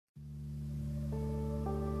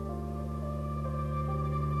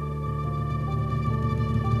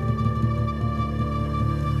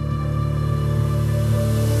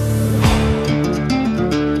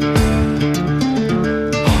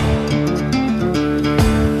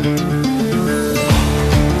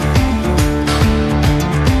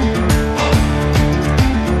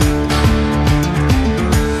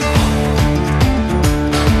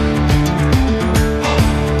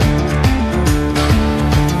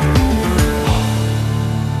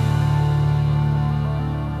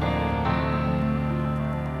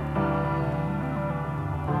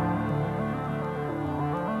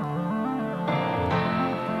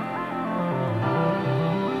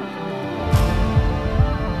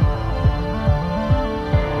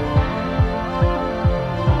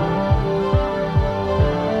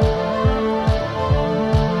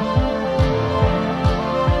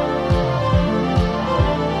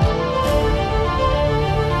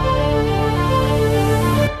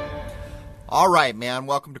All right, man.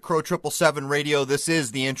 Welcome to Crow 777 Radio. This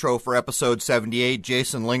is the intro for episode 78.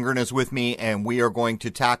 Jason Lingren is with me, and we are going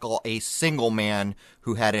to tackle a single man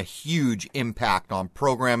who had a huge impact on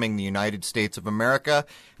programming the United States of America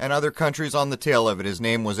and other countries on the tail of it. His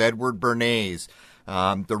name was Edward Bernays.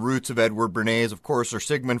 The roots of Edward Bernays, of course, are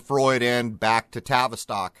Sigmund Freud and back to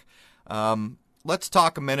Tavistock. Let's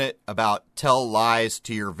talk a minute about tell lies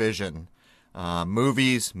to your vision.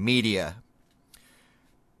 Movies, media.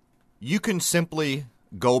 You can simply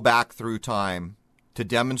go back through time to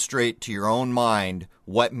demonstrate to your own mind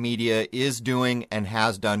what media is doing and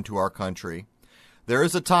has done to our country. There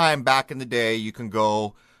is a time back in the day you can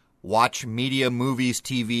go watch media, movies,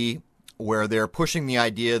 TV, where they're pushing the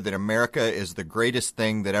idea that America is the greatest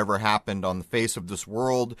thing that ever happened on the face of this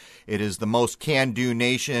world. It is the most can-do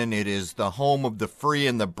nation. It is the home of the free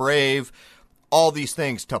and the brave. All these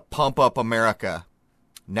things to pump up America.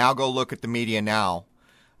 Now go look at the media now.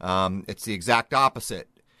 It's the exact opposite.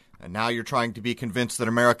 And now you're trying to be convinced that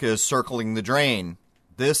America is circling the drain.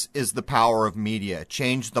 This is the power of media.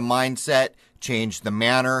 Change the mindset, change the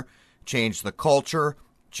manner, change the culture,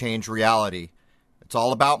 change reality. It's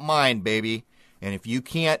all about mind, baby. And if you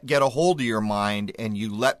can't get a hold of your mind and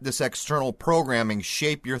you let this external programming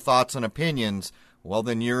shape your thoughts and opinions, well,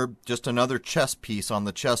 then you're just another chess piece on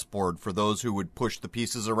the chessboard for those who would push the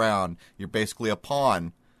pieces around. You're basically a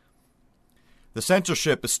pawn. The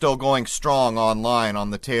censorship is still going strong online on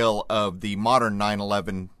the tail of the modern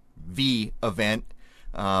 9/11 event.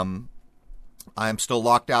 I'm still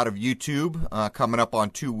locked out of YouTube, coming up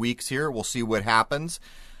on 2 weeks here. We'll see what happens.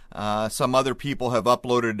 Some other people have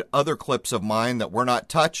uploaded other clips of mine that were not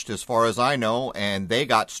touched, as far as I know, and they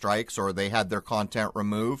got strikes or they had their content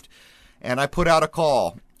removed. And I put out a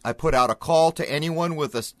call. I put out a call to anyone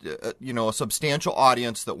with a substantial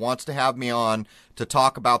audience that wants to have me on to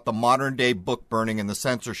talk about the modern day book burning and the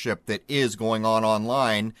censorship that is going on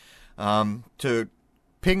online, to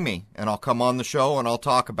ping me and I'll come on the show and I'll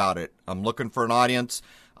talk about it. I'm looking for an audience.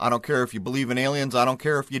 I don't care if you believe in aliens. I don't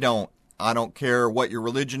care if you don't. I don't care what your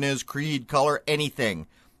religion is, creed, color, anything.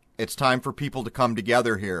 It's time for people to come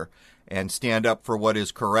together here and stand up for what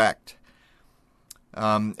is correct.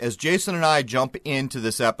 As Jason and I jump into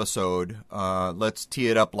this episode, let's tee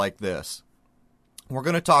it up like this. We're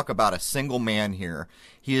going to talk about a single man here.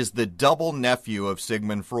 He is the double nephew of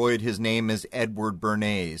Sigmund Freud. His name is Edward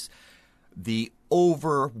Bernays. The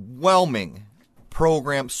overwhelming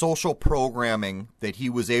social programming that he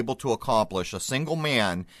was able to accomplish, a single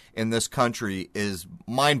man in this country, is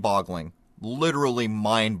mind-boggling, literally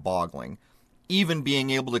mind-boggling. Even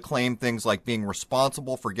being able to claim things like being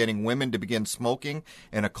responsible for getting women to begin smoking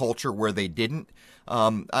in a culture where they didn't.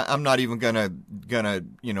 I'm not even gonna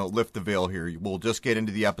lift the veil here. We'll just get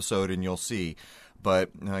into the episode and you'll see.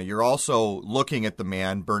 But you're also looking at the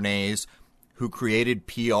man, Bernays, who created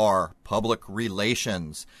PR, public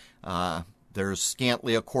relations. There's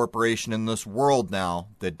scantly a corporation in this world now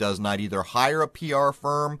that does not either hire a PR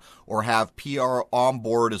firm or have PR on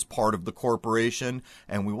board as part of the corporation.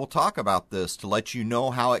 And we will talk about this to let you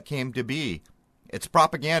know how it came to be. It's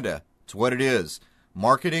propaganda. It's what it is.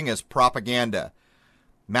 Marketing is propaganda.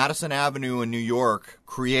 Madison Avenue in New York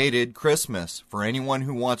created Christmas. For anyone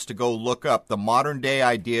who wants to go look up the modern day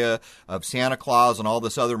idea of Santa Claus and all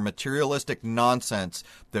this other materialistic nonsense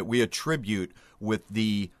that we attribute with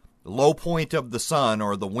the low point of the sun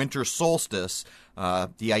or the winter solstice,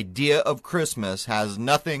 the idea of Christmas has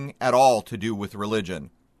nothing at all to do with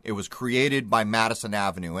religion. It was created by Madison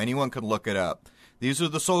Avenue. Anyone can look it up. These are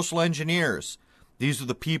the social engineers. These are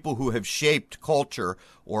the people who have shaped culture,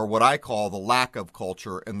 or what I call the lack of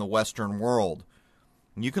culture in the Western world.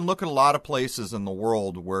 And you can look at a lot of places in the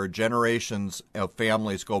world where generations of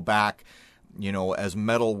families go back, as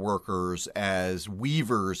metal workers, as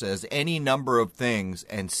weavers, as any number of things,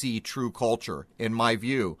 and see true culture, in my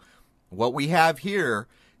view. What we have here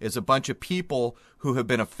is a bunch of people who have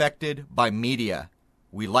been affected by media.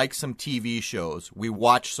 We like some TV shows. We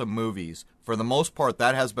watch some movies. For the most part,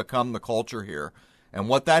 that has become the culture here. And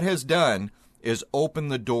what that has done is open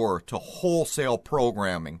the door to wholesale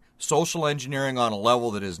programming, social engineering on a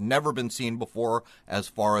level that has never been seen before, as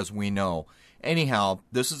far as we know. Anyhow,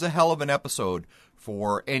 this is a hell of an episode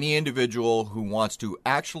for any individual who wants to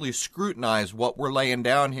actually scrutinize what we're laying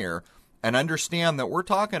down here and understand that we're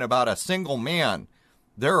talking about a single man.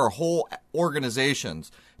 There are whole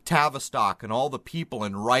organizations, Tavistock and all the people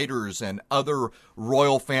and writers and other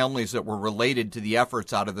royal families that were related to the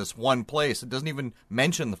efforts out of this one place. It doesn't even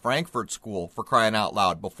mention the Frankfurt School, for crying out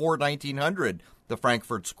loud. Before 1900, the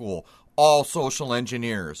Frankfurt School, all social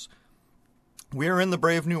engineers. We're in the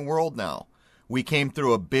brave new world now. We came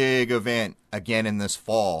through a big event again in this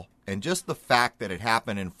fall. And just the fact that it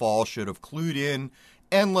happened in fall should have clued in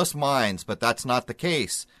endless minds, but that's not the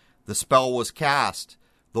case. The spell was cast.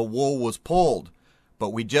 The wool was pulled.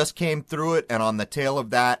 But we just came through it, and on the tail of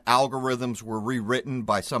that, algorithms were rewritten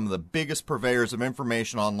by some of the biggest purveyors of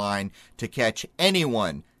information online to catch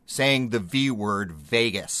anyone saying the V word,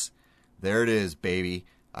 Vegas. There it is, baby.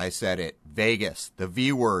 I said it. Vegas, the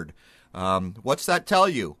V word. What's that tell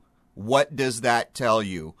you? What does that tell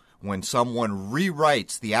you when someone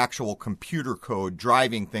rewrites the actual computer code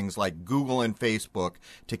driving things like Google and Facebook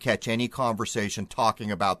to catch any conversation talking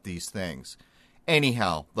about these things?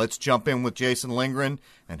 Anyhow, let's jump in with Jason Lindgren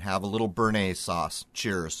and have a little Bernays sauce.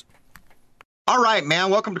 Cheers. All right,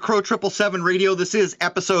 man. Welcome to Crow 777 Radio. This is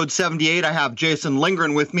episode 78. I have Jason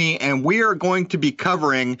Lindgren with me, and we are going to be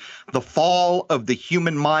covering the fall of the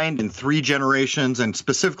human mind in 3 generations, and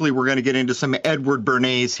specifically we're going to get into some Edward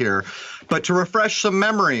Bernays here. But to refresh some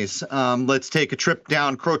memories, let's take a trip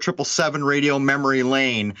down Crow 777 Radio memory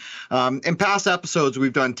lane. In past episodes,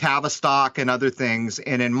 we've done Tavistock and other things,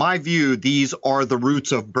 and in my view, these are the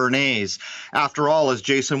roots of Bernays. After all, as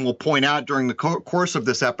Jason will point out during the course of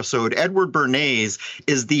this episode, Edward Bernays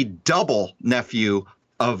is the double nephew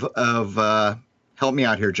of help me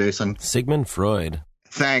out here, Jason. Sigmund Freud.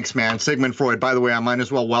 Thanks, man. Sigmund Freud. By the way, I might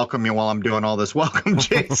as well welcome you while I'm doing all this. Welcome,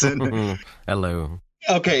 Jason. Hello.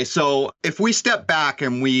 Okay, so if we step back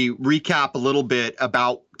and we recap a little bit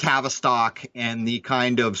about Tavistock and the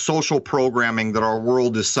kind of social programming that our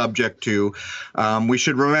world is subject to, we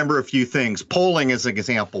should remember a few things. Polling is an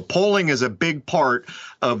example. Polling is a big part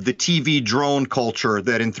of the TV drone culture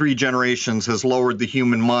that in 3 generations has lowered the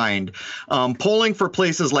human mind. Polling for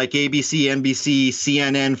places like ABC, NBC,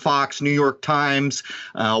 CNN, Fox, New York Times,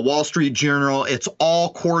 Wall Street Journal, it's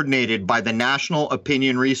all coordinated by the National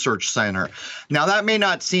Opinion Research Center. Now, that may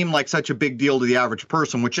not seem like such a big deal to the average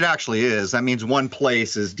person, which it actually is. That means one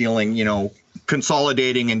place is dealing,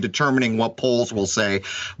 consolidating and determining what polls will say.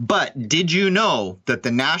 But did you know that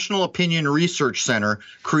the National Opinion Research Center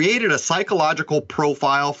created a psychological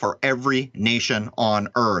profile for every nation on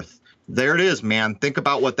Earth? There it is, man. Think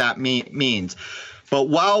about what that means. But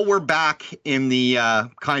while we're back in the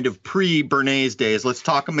kind of pre-Bernays days, let's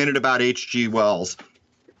talk a minute about H.G. Wells.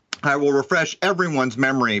 I will refresh everyone's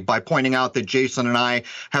memory by pointing out that Jason and I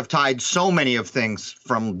have tied so many of things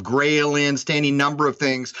from gray aliens to any number of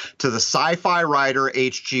things to the sci-fi writer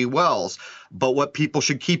H.G. Wells. But what people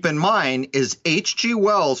should keep in mind is H.G.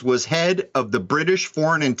 Wells was head of the British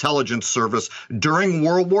Foreign Intelligence Service during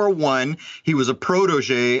World War I. He was a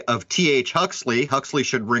protege of T.H. Huxley. Huxley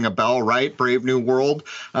should ring a bell, right? Brave New World.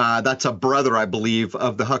 That's a brother, I believe,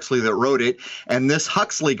 of the Huxley that wrote it. And this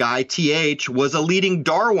Huxley guy, T.H., was a leading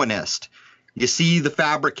Darwinist. You see the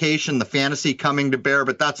fabrication, the fantasy coming to bear,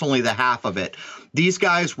 but that's only the half of it. These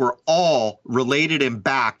guys were all related and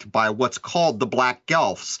backed by what's called the Black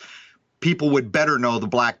Guelphs. People would better know the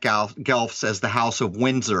Black Guelphs as the House of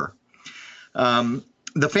Windsor.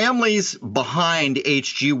 The families behind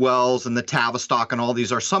H.G. Wells and the Tavistock and all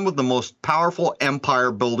these are some of the most powerful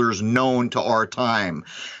empire builders known to our time.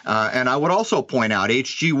 And I would also point out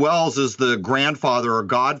H.G. Wells is the grandfather or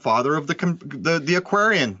godfather of the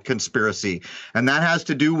Aquarian conspiracy. And that has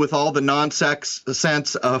to do with all the non-sex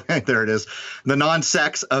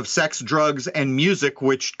of sex, drugs, and music,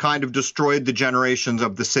 which kind of destroyed the generations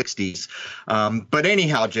of the 60s. But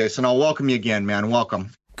anyhow, Jason, I'll welcome you again, man.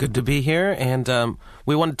 Welcome. Good to be here, and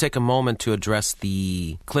we want to take a moment to address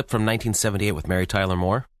the clip from 1978 with Mary Tyler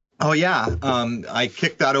Moore. Oh, yeah. I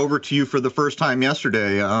kicked that over to you for the first time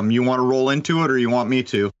yesterday. You want to roll into it, or you want me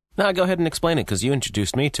to? No, go ahead and explain it, because you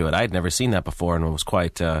introduced me to it. I had never seen that before, and it was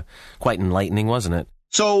quite enlightening, wasn't it?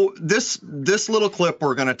 So this little clip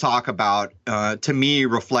we're going to talk about, to me,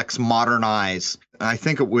 reflects modern eyes. I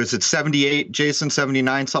think it's 78, Jason,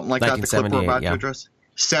 79, something like that, the clip we're about to address?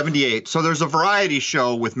 78. So there's a variety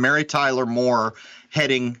show with Mary Tyler Moore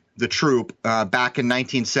heading the troupe back in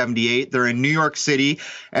 1978. They're in New York City,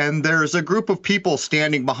 and there's a group of people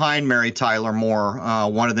standing behind Mary Tyler Moore.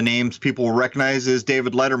 One of the names people will recognize is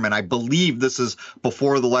David Letterman. I believe this is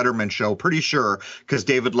before the Letterman show, pretty sure, because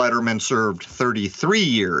David Letterman served 33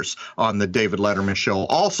 years on the David Letterman show.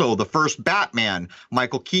 Also, the first Batman,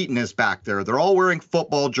 Michael Keaton, is back there. They're all wearing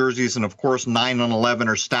football jerseys, and of course 9 and 11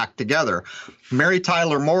 are stacked together. Mary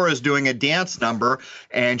Tyler Moore is doing a dance number,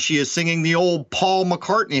 and she is singing the old Paul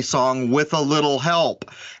McCartney song, With a Little Help.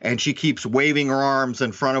 And she keeps waving her arms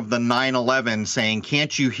in front of the 9/11 saying,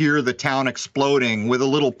 can't you hear the town exploding? With a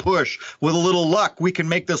little push, with a little luck, we can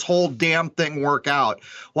make this whole damn thing work out.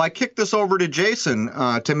 Well, I kicked this over to Jason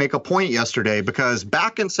to make a point yesterday, because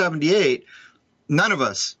back in 78, none of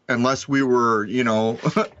us, unless we were,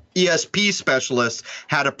 ESP specialists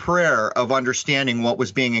had a prayer of understanding what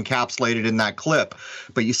was being encapsulated in that clip.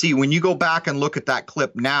 But you see, when you go back and look at that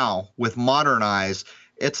clip now with modern eyes,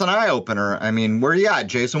 it's an eye-opener. I mean, where are you at,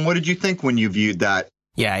 Jason? What did you think when you viewed that?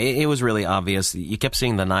 Yeah, it was really obvious. You kept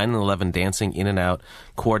seeing the 9 and 11 dancing in and out,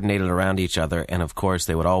 coordinated around each other, and of course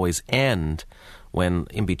they would always end when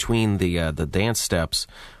in between the dance steps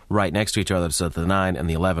right next to each other, so the 9 and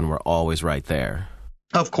the 11 were always right there.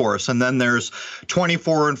 Of course. And then there's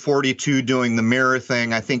 24 and 42 doing the mirror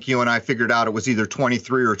thing. I think you and I figured out it was either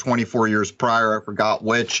 23 or 24 years prior. I forgot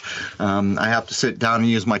which. I have to sit down and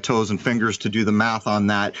use my toes and fingers to do the math on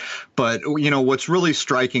that. But, you know, what's really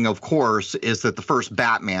striking, of course, is that the first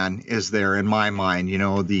Batman is there in my mind, you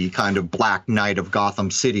know, the kind of Black Knight of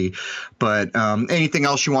Gotham City. But anything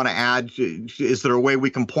else you want to add? Is there a way we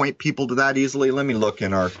can point people to that easily? Let me look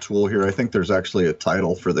in our tool here. I think there's actually a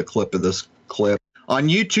title for the clip of this clip. On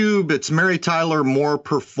YouTube, it's Mary Tyler Moore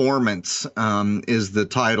Performance is the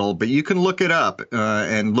title, but you can look it up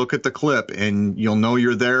and look at the clip, and you'll know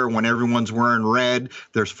you're there when everyone's wearing red.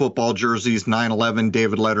 There's football jerseys, 9/11,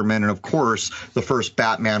 David Letterman, and of course, the first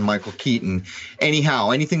Batman, Michael Keaton.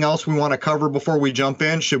 Anyhow, anything else we want to cover before we jump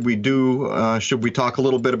in? Should we talk a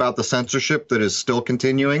little bit about the censorship that is still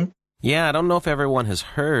continuing? Yeah, I don't know if everyone has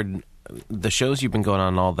heard the shows you've been going on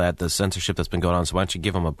and all that, the censorship that's been going on, so why don't you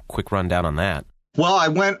give them a quick rundown on that? Well, I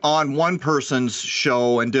went on one person's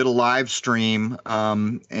show and did a live stream,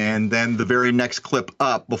 and then the very next clip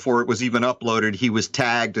up, before it was even uploaded, he was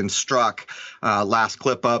tagged and struck. Last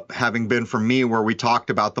clip up having been from me, where we talked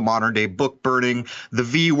about the modern day book burning, the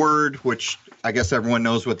V word, which I guess everyone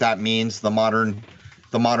knows what that means, the modern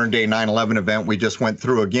day 9/11 event we just went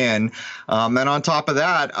through again. And on top of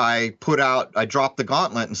that, I dropped the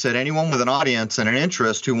gauntlet and said, anyone with an audience and an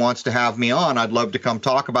interest who wants to have me on, I'd love to come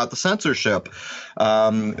talk about the censorship.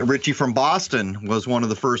 Richie from Boston was one of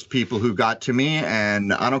the first people who got to me,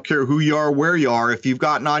 and I don't care who you are, where you are. If you've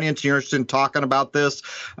got an audience you're interested in talking about this,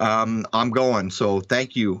 I'm going. So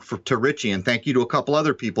thank you to Richie, and thank you to a couple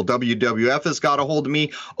other people. WWF has got a hold of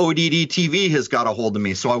me. ODD TV has got a hold of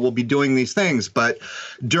me. So I will be doing these things. But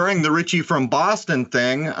during the Richie from Boston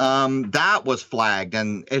thing, that was flagged,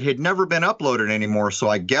 and it had never been uploaded anymore. So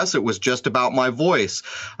I guess it was just about my voice.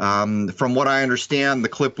 From what I understand, the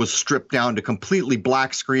clip was stripped down to completely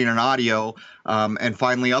black screen and audio, and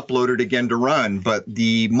finally uploaded again to run. But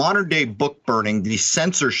the modern day book burning, the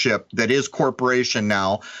censorship that is corporation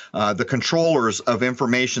now, the controllers of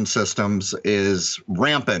information systems, is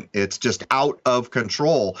rampant. It's just out of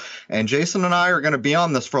control. And Jason and I are going to be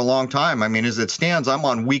on this for a long time. I mean, as it stands, I'm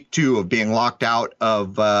on week 2 of being locked out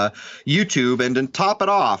of YouTube. And to top it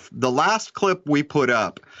off, the last clip we put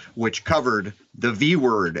up, which covered the V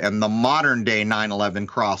word and the modern day 9/11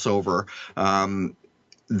 crossover,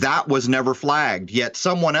 that was never flagged, yet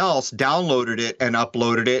someone else downloaded it and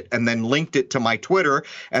uploaded it and then linked it to my Twitter.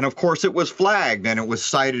 And of course it was flagged, and it was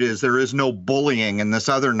cited as there is no bullying and this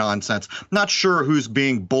other nonsense. I'm not sure who's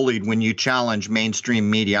being bullied when you challenge mainstream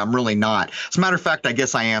media. I'm really not. As a matter of fact, I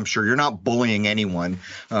guess I am sure. You're not bullying anyone.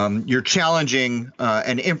 You're challenging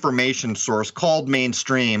an information source called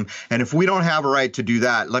mainstream. And if we don't have a right to do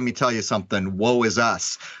that, let me tell you something. Woe is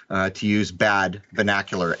us, to use bad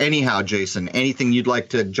vernacular. Anyhow, Jason, anything you'd like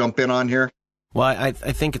to jump in on here? Well, I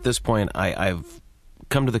think at this point I've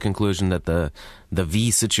come to the conclusion that the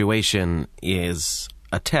V situation is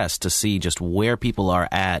a test to see just where people are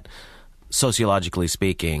at, sociologically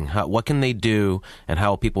speaking. What can they do and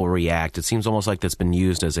how people react? It seems almost like that's been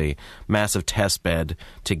used as a massive test bed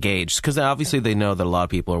to gauge, because obviously they know that a lot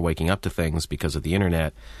of people are waking up to things because of the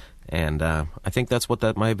internet. And I think that's what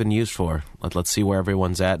that might have been used for. Let's see where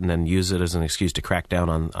everyone's at and then use it as an excuse to crack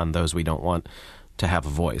down on those we don't want to have a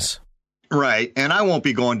voice. Right. And I won't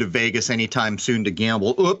be going to Vegas anytime soon to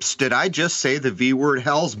gamble. Oops, did I just say the V word?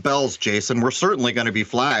 Hell's bells, Jason. We're certainly going to be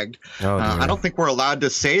flagged. Oh, I don't think we're allowed to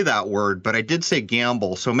say that word, but I did say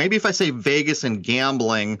gamble. So maybe if I say Vegas and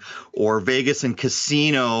gambling, or Vegas and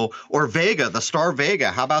casino, or Vega, the star Vega,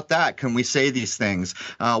 how about that? Can we say these things?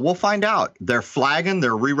 We'll find out. They're flagging,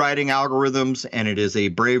 they're rewriting algorithms, and it is a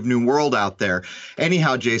brave new world out there.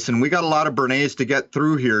 Anyhow, Jason, we got a lot of Bernays to get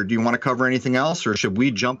through here. Do you want to cover anything else, or should we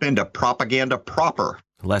jump into propaganda proper?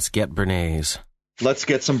 Let's get Bernays. Let's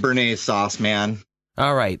get some Bernays sauce, man.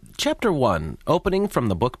 All right. Chapter 1, opening from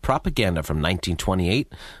the book Propaganda from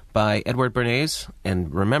 1928 by Edward Bernays.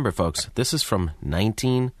 And remember, folks, this is from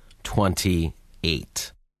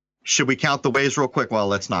 1928. Should we count the ways real quick? Well,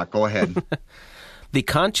 let's not. Go ahead. The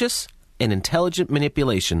conscious and intelligent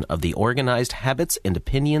manipulation of the organized habits and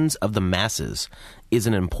opinions of the masses is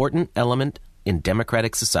an important element in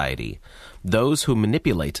democratic society. Those who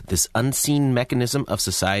manipulate this unseen mechanism of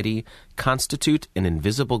society constitute an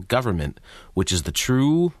invisible government, which is the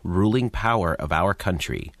true ruling power of our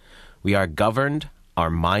country. We are governed, our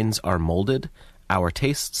minds are molded, our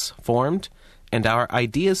tastes formed, and our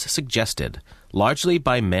ideas suggested, largely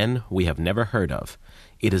by men we have never heard of.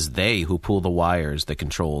 It is they who pull the wires that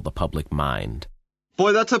control the public mind.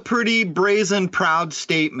 Boy, that's a pretty brazen, proud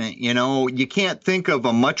statement. You know, you can't think of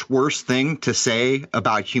a much worse thing to say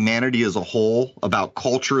about humanity as a whole, about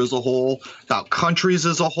culture as a whole, about countries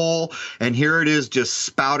as a whole. And here it is just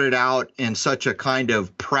spouted out in such a kind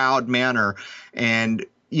of proud manner. And,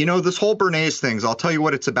 you know, this whole Bernays thing, I'll tell you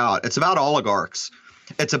what it's about. It's about oligarchs.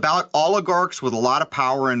 It's about oligarchs with a lot of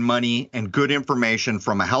power and money and good information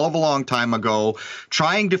from a hell of a long time ago,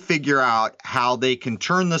 trying to figure out how they can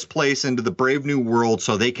turn this place into the brave new world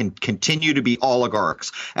so they can continue to be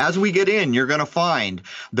oligarchs. As we get in, you're going to find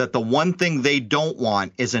that the one thing they don't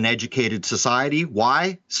want is an educated society.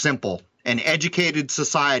 Why? Simple. An educated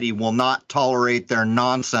society will not tolerate their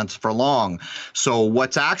nonsense for long. So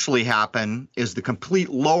what's actually happened is the complete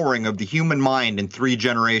lowering of the human mind in 3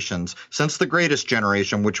 generations, since the greatest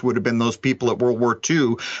generation, which would have been those people at World War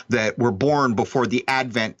II that were born before the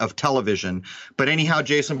advent of television. But anyhow,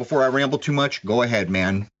 Jason, before I ramble too much, go ahead,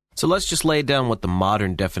 man. So let's just lay down what the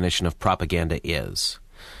modern definition of propaganda is.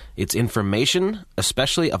 It's information,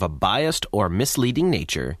 especially of a biased or misleading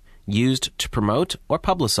nature, used to promote or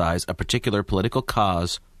publicize a particular political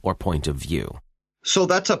cause or point of view. So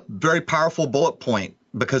that's a very powerful bullet point,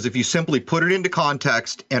 because if you simply put it into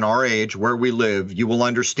context in our age where we live, you will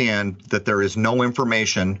understand that there is no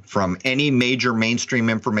information from any major mainstream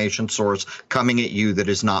information source coming at you that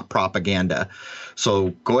is not propaganda. So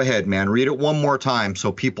go ahead, man. Read it one more time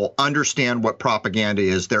so people understand what propaganda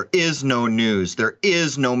is. There is no news. There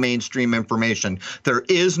is no mainstream information. There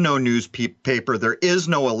is no newspaper. There is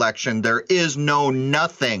no election. There is no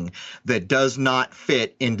nothing that does not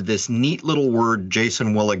fit into this neat little word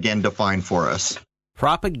Jason will again define for us.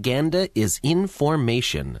 Propaganda is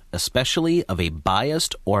information, especially of a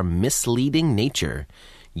biased or misleading nature,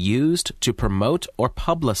 used to promote or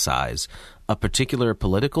publicize a particular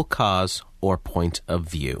political cause or point of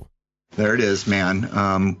view. There it is,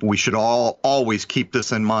 man. We should all always keep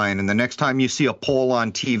this in mind. And the next time you see a poll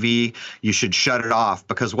on TV, you should shut it off,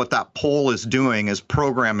 because what that poll is doing is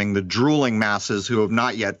programming the drooling masses who have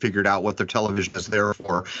not yet figured out what their television is there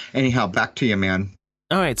for. Anyhow, back to you, man.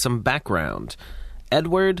 All right, some background.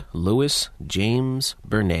 Edward Louis James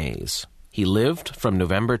Bernays. He lived from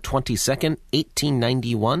November 22nd,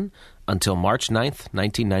 1891 until March 9th,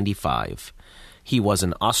 1995. He was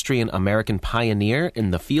an Austrian-American pioneer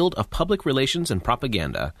in the field of public relations and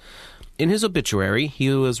propaganda. In his obituary, he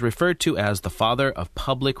was referred to as the father of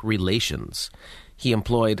public relations. He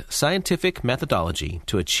employed scientific methodology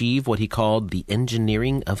to achieve what he called the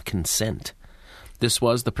engineering of consent. This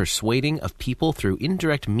was the persuading of people through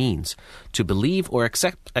indirect means to believe or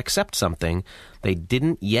accept something they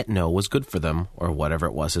didn't yet know was good for them, or whatever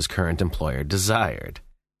it was his current employer desired.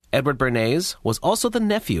 Edward Bernays was also the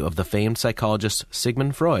nephew of the famed psychologist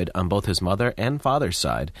Sigmund Freud on both his mother and father's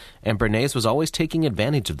side, and Bernays was always taking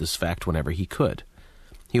advantage of this fact whenever he could.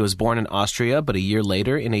 He was born in Austria, but a year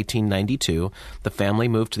later, in 1892, the family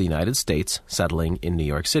moved to the United States, settling in New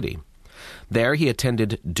York City. There he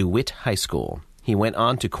attended DeWitt High School. He went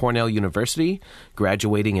on to Cornell University,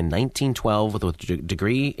 graduating in 1912 with a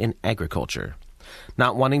degree in agriculture.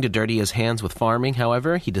 Not wanting to dirty his hands with farming,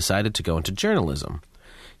 however, he decided to go into journalism.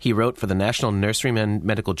 He wrote for the National Nurseryman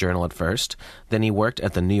Medical Journal at first. Then he worked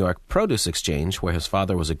at the New York Produce Exchange, where his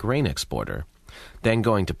father was a grain exporter. Then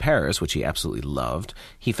going to Paris, which he absolutely loved,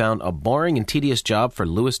 he found a boring and tedious job for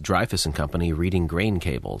Louis Dreyfus and Company reading grain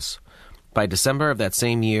cables. By December of that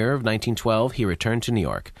same year of 1912, he returned to New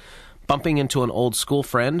York. Bumping into an old school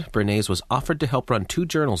friend, Bernays was offered to help run 2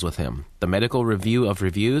 journals with him, the Medical Review of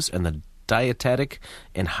Reviews and the Dietetic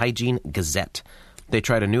and Hygiene Gazette. They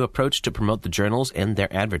tried a new approach to promote the journals and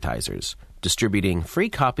their advertisers, distributing free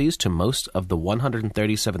copies to most of the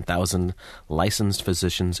 137,000 licensed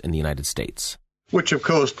physicians in the United States. Which, of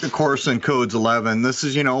course, in Codes 11, this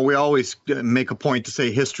is, we always make a point to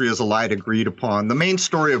say history is a light agreed upon. The main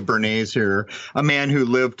story of Bernays here, a man who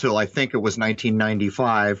lived till I think it was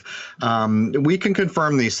 1995, we can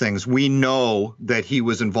confirm these things. We know that he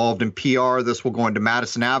was involved in PR. This will go into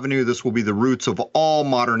Madison Avenue. This will be the roots of all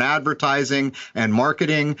modern advertising and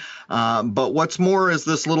marketing. But what's more is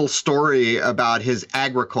this little story about his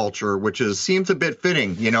agriculture, which seems a bit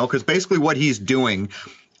fitting, because basically what he's doing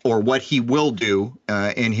or what he will do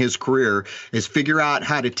in his career, is figure out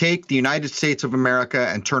how to take the United States of America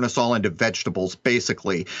and turn us all into vegetables,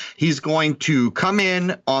 basically. He's going to come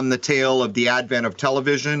in on the tail of the advent of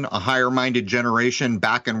television, a higher-minded generation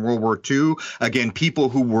back in World War II. Again, people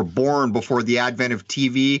who were born before the advent of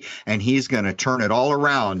TV, and he's going to turn it all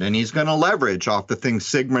around, and he's going to leverage off the things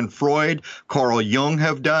Sigmund Freud, Carl Jung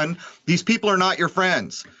have done. These people are not your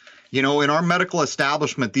friends. You know, in our medical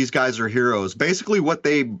establishment, these guys are heroes. Basically, what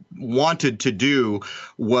they wanted to do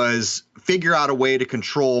was figure out a way to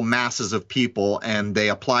control masses of people, and they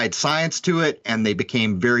applied science to it, and they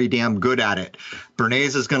became very damn good at it.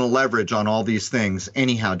 Bernays is going to leverage on all these things.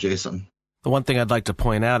 Anyhow, Jason. The one thing I'd like to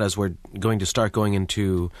point out as we're going to start going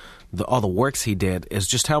into all the works he did is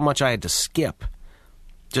just how much I had to skip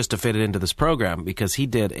just to fit it into this program, because he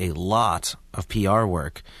did a lot of PR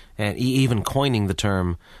work, and even coining the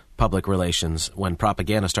term public relations when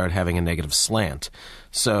propaganda started having a negative slant.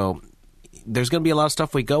 So there's going to be a lot of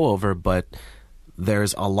stuff we go over, but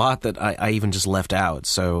there's a lot that I even just left out.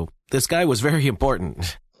 So this guy was very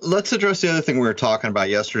important. Let's address the other thing we were talking about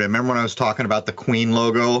yesterday. Remember when I was talking about the Queen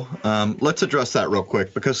logo? Let's address that real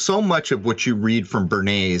quick, because so much of what you read from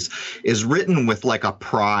Bernays is written with like a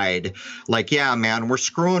pride. Like, yeah, man, we're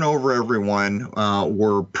screwing over everyone.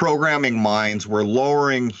 We're programming minds. We're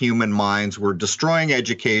lowering human minds. We're destroying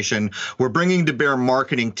education. We're bringing to bear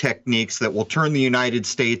marketing techniques that will turn the United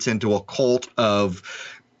States into a cult of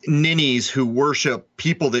ninnies who worship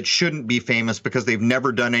people that shouldn't be famous because they've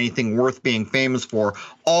never done anything worth being famous for.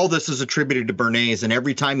 All this is attributed to Bernays, and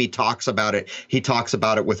every time he talks about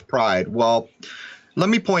it with pride. Well, let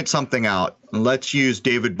me point something out. Let's use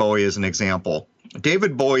David Bowie as an example.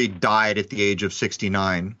 David Bowie died at the age of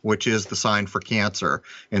 69, which is the sign for Cancer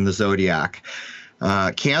in the zodiac.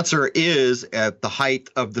 Cancer is at the height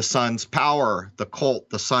of the sun's power, the cult,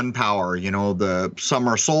 the sun power, you know, the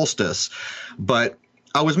summer solstice. But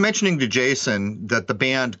I was mentioning to Jason that the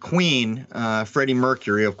band Queen, Freddie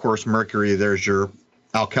Mercury, of course, Mercury, there's your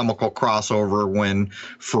alchemical crossover when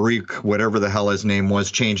Farouk, whatever the hell his name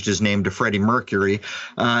was, changed his name to Freddie Mercury.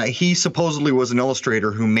 He supposedly was an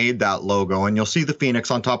illustrator who made that logo, and you'll see the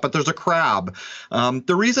phoenix on top, but there's a crab.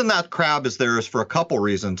 The reason that crab is there is for a couple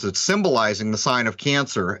reasons. It's symbolizing the sign of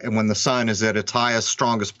Cancer, and when the sun is at its highest,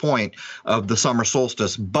 strongest point of the summer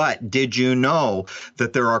solstice. But did you know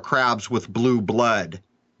that there are crabs with blue blood?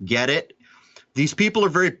 Get it? These people are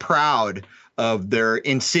very proud of their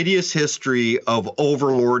insidious history of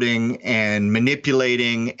overlording and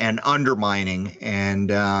manipulating and undermining.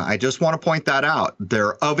 And I just want to point that out.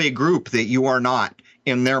 They're of a group that you are not.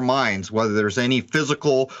 In their minds, whether there's any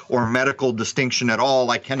physical or medical distinction at all,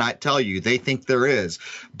 I cannot tell you. They think there is.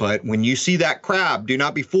 But when you see that crab, do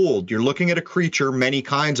not be fooled. You're looking at a creature, many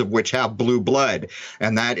kinds of which have blue blood.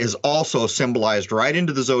 And that is also symbolized right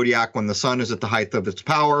into the zodiac when the sun is at the height of its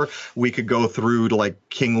power. We could go through to like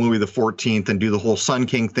King Louis XIV and do the whole Sun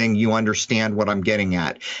King thing. You understand what I'm getting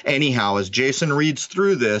at. Anyhow, as Jason reads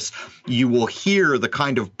through this, you will hear the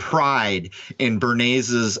kind of pride in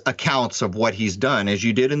Bernays' accounts of what he's done, as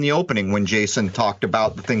you did in the opening when Jason talked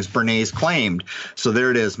about the things Bernays claimed. So there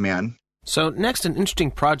it is, man. So next, an interesting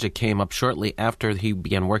project came up shortly after he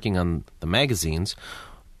began working on the magazines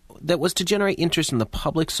that was to generate interest in the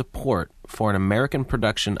public support for an American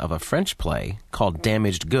production of a French play called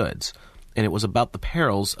Damaged Goods, and it was about the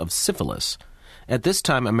perils of syphilis. At this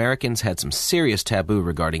time, Americans had some serious taboo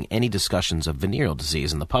regarding any discussions of venereal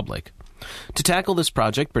disease in the public. To tackle this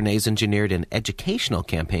project, Bernays engineered an educational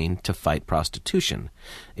campaign to fight prostitution.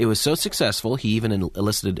 It was so successful, he even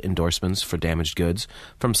elicited endorsements for Damaged Goods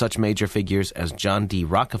from such major figures as John D.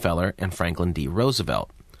 Rockefeller and Franklin D.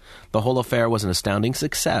 Roosevelt. The whole affair was an astounding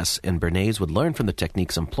success, and Bernays would learn from the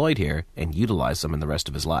techniques employed here and utilize them in the rest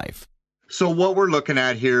of his life. So what we're looking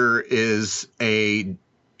at here is a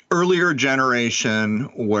earlier generation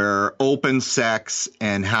where open sex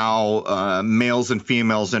and how males and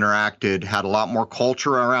females interacted had a lot more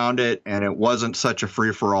culture around it, and it wasn't such a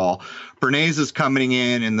free-for-all. Bernays is coming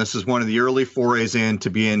in, and this is one of the early forays in to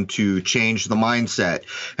begin to change the mindset.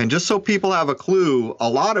 And just so people have a clue, a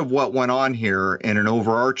lot of what went on here in an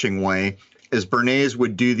overarching way is Bernays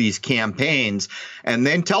would do these campaigns, and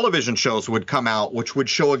then television shows would come out which would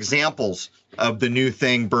show examples of the new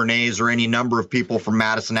thing Bernays or any number of people from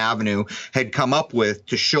Madison Avenue had come up with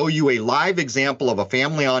to show you a live example of a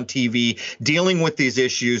family on TV dealing with these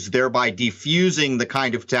issues, thereby defusing the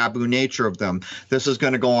kind of taboo nature of them. This is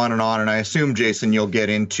going to go on, and I assume, Jason, you'll get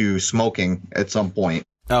into smoking at some point.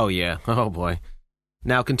 Oh, yeah. Oh, boy.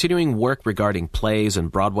 Now, continuing work regarding plays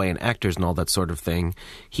and Broadway and actors and all that sort of thing,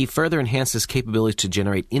 he further enhanced his capability to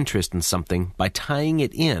generate interest in something by tying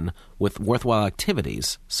it in with worthwhile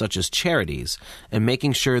activities, such as charities, and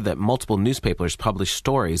making sure that multiple newspapers published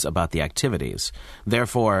stories about the activities.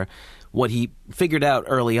 Therefore, what he figured out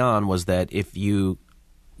early on was that if you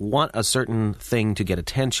want a certain thing to get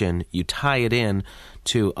attention, you tie it in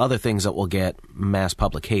to other things that will get mass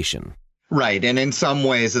publication. Right. And in some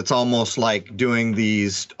ways, it's almost like doing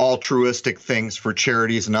these altruistic things for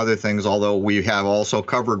charities and other things, although we have also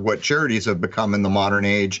covered what charities have become in the modern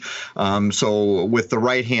age. So with the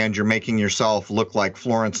right hand, you're making yourself look like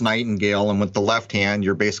Florence Nightingale, and with the left hand,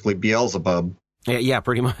 you're basically Beelzebub. Yeah,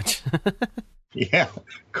 pretty much. Yeah,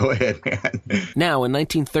 go ahead, man. Now, in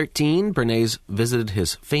 1913, Bernays visited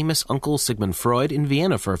his famous uncle Sigmund Freud in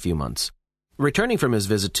Vienna for a few months. Returning from his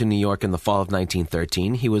visit to New York in the fall of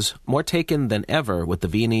 1913, he was more taken than ever with the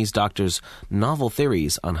Viennese doctor's novel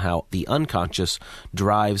theories on how the unconscious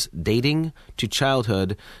drives dating to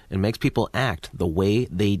childhood and makes people act the way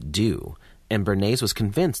they do. And Bernays was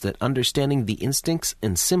convinced that understanding the instincts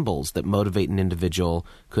and symbols that motivate an individual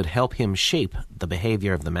could help him shape the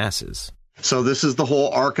behavior of the masses. So this is the whole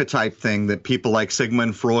archetype thing that people like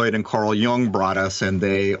Sigmund Freud and Carl Jung brought us, and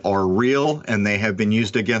they are real, and they have been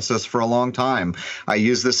used against us for a long time. I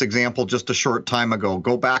used this example just a short time ago.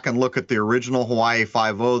 Go back and look at the original Hawaii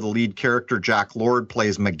Five-0. The lead character, Jack Lord,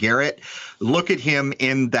 plays McGarrett. Look at him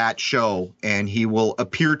in that show, and he will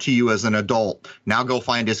appear to you as an adult. Now go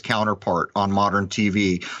find his counterpart on modern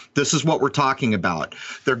TV. This is what we're talking about.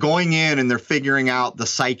 They're going in and they're figuring out the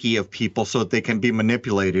psyche of people so that they can be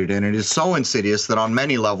manipulated, and it is so insidious that on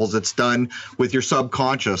many levels it's done with your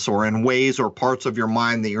subconscious or in ways or parts of your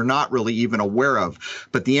mind that you're not really even aware of.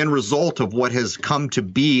 But the end result of what has come to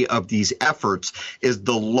be of these efforts is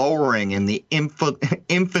the lowering and the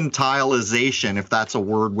infantilization, if that's a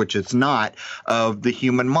word, which it's not, of the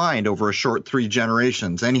human mind over a short 3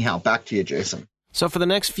 generations. Anyhow, back to you, Jason. So for the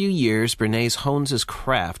next few years, Bernays hones his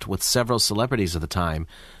craft with several celebrities of the time,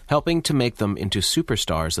 helping to make them into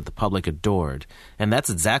superstars that the public adored. And that's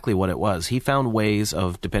exactly what it was. He found ways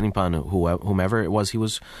of, depending upon whomever it was he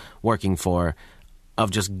was working for,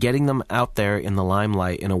 of just getting them out there in the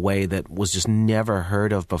limelight in a way that was just never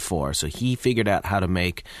heard of before. So he figured out how to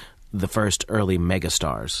make the first early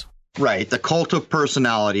megastars. Right, the cult of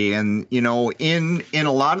personality. And, you know, in a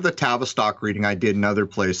lot of the Tavistock reading I did in other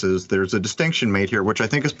places, there's a distinction made here, which I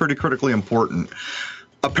think is pretty critically important.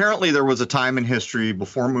 Apparently, there was a time in history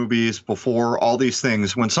before movies, before all these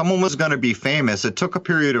things, when someone was going to be famous, it took a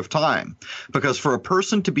period of time. Because for a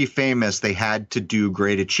person to be famous, they had to do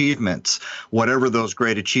great achievements, whatever those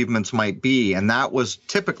great achievements might be. And that was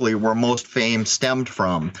typically where most fame stemmed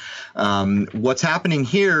from. What's happening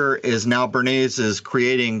here is now Bernays is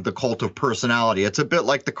creating the cult of personality. It's a bit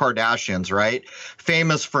like the Kardashians, right?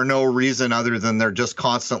 Famous for no reason other than they're just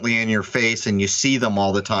constantly in your face and you see them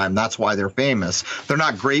all the time. That's why they're famous. They're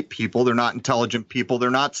not great people. They're not intelligent people. They're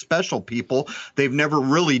not special people. They've never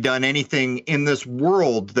really done anything in this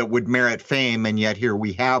world that would merit fame, and yet here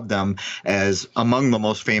we have them as among the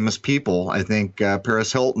most famous people. I think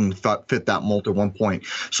Paris Hilton fit that mold at one point.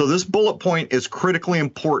 So this bullet point is critically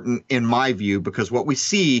important in my view, because what we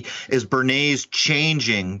see is Bernays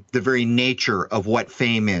changing the very nature of what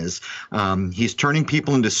fame is. He's turning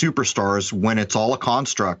people into superstars when it's all a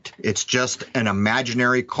construct. It's just an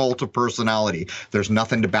imaginary cult of personality. There's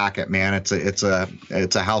nothing to back it, man. It's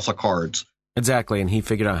a house of cards. Exactly, and he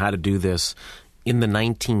figured out how to do this in the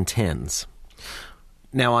 1910s.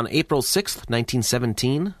 Now, on April 6th,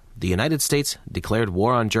 1917, the United States declared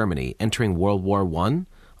war on Germany, entering World War I,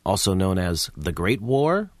 also known as the Great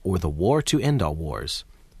War or the War to End All Wars.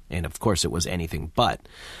 And of course it was anything but.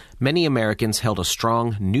 Many Americans held a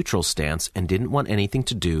strong neutral stance and didn't want anything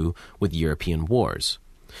to do with European wars.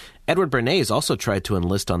 Edward Bernays also tried to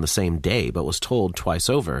enlist on the same day, but was told twice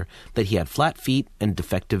over that he had flat feet and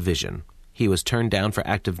defective vision. He was turned down for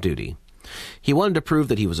active duty. He wanted to prove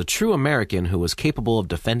that he was a true American who was capable of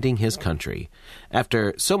defending his country.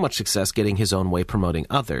 After so much success getting his own way promoting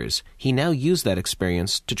others, he now used that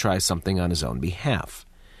experience to try something on his own behalf.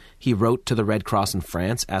 He wrote to the Red Cross in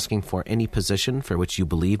France asking for any position for which you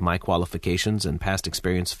believe my qualifications and past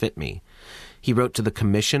experience fit me. He wrote to the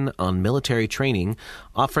Commission on Military Training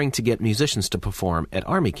offering to get musicians to perform at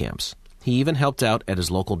army camps. He even helped out at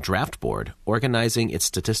his local draft board, organizing its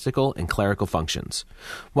statistical and clerical functions.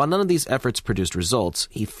 While none of these efforts produced results,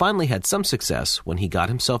 he finally had some success when he got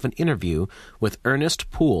himself an interview with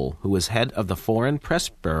Ernest Poole, who was head of the Foreign Press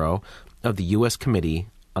Bureau of the U.S. Committee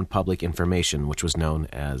on Public Information, which was known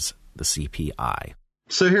as the CPI.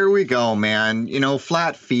 So here we go, man.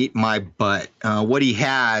 Flat feet, my butt. What he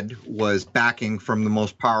had was backing from the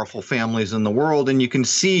most powerful families in the world, and you can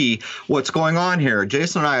see what's going on here.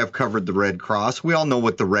 Jason and I have covered the Red Cross. We all know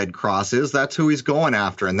what the Red Cross is. That's who he's going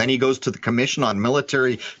after. And then he goes to the Commission on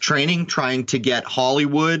Military Training, trying to get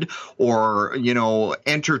Hollywood or,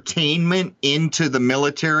 entertainment into the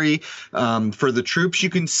military for the troops. You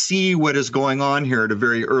can see what is going on here at a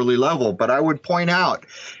very early level. But I would point out,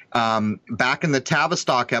 back in the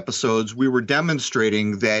Tavistock episodes, we were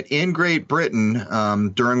demonstrating that in Great Britain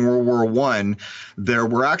during World War I, there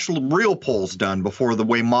were actual real polls done before the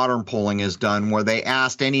way modern polling is done, where they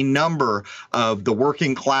asked any number of the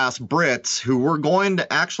working class Brits who were going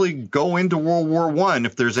to actually go into World War I,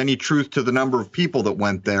 if there's any truth to the number of people that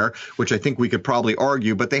went there, which I think we could probably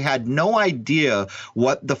argue, but they had no idea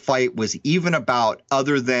what the fight was even about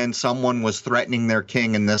other than someone was threatening their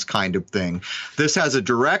king and this kind of thing. This has a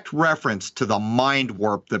direct reference to the mind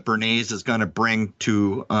warp that Bernays is going to bring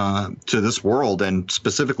to this world, and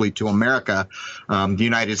specifically to America, the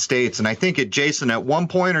United States. And I think, Jason, at one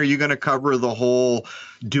point, are you going to cover the whole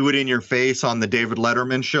do it in your face on the David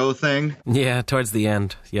Letterman show thing? Yeah, towards the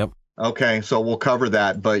end. Yep. Okay, so we'll cover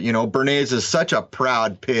that. But, Bernays is such a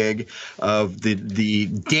proud pig of the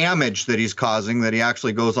damage that he's causing that he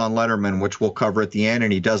actually goes on Letterman, which we'll cover at the end,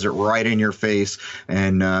 and he does it right in your face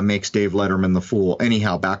and makes Dave Letterman the fool.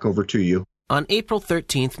 Anyhow, back over to you. On April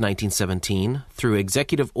 13th, 1917, through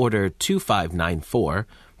Executive Order 2594,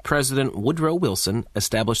 President Woodrow Wilson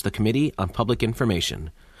established the Committee on Public Information.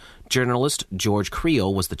 Journalist George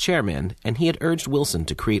Creel was the chairman, and he had urged Wilson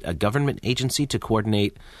to create a government agency to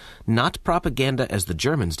coordinate not propaganda as the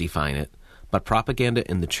Germans define it, but propaganda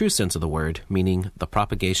in the true sense of the word, meaning the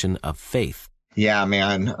propagation of faith. Yeah,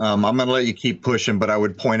 man. I'm going to let you keep pushing, but I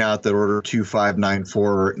would point out that Order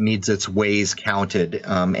 2594 needs its ways counted.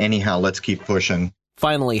 Anyhow, let's keep pushing.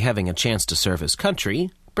 Finally, having a chance to serve his country,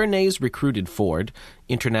 Bernays recruited Ford,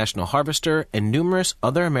 International Harvester, and numerous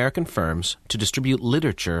other American firms to distribute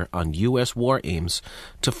literature on U.S. war aims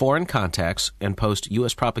to foreign contacts and post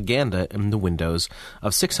U.S. propaganda in the windows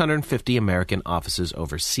of 650 American offices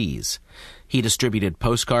overseas. He distributed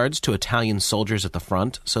postcards to Italian soldiers at the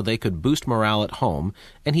front so they could boost morale at home,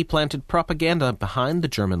 and he planted propaganda behind the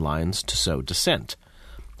German lines to sow dissent.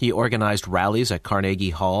 He organized rallies at Carnegie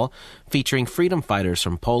Hall featuring freedom fighters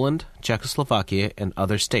from Poland, Czechoslovakia, and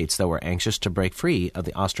other states that were anxious to break free of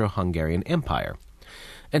the Austro-Hungarian Empire.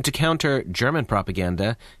 And to counter German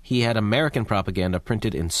propaganda, he had American propaganda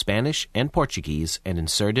printed in Spanish and Portuguese and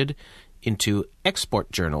inserted into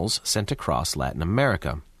export journals sent across Latin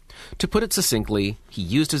America. To put it succinctly, he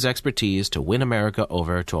used his expertise to win America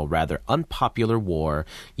over to a rather unpopular war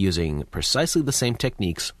using precisely the same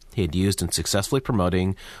techniques he had used in successfully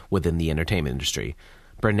promoting within the entertainment industry.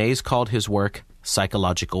 Bernays called his work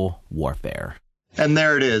psychological warfare. And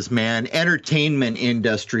there it is, man. Entertainment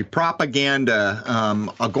industry,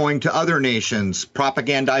 propaganda, going to other nations,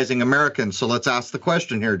 propagandizing Americans. So let's ask the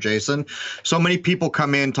question here, Jason. So many people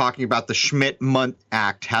come in talking about the Schmidt-Mundt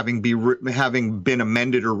Act having been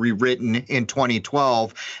amended or rewritten in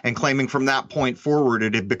 2012 and claiming from that point forward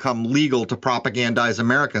it had become legal to propagandize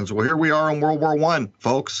Americans. Well, here we are in World War I,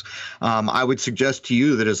 folks. I would suggest to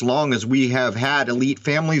you that as long as we have had elite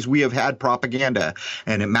families, we have had propaganda.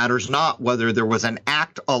 And it matters not whether there was an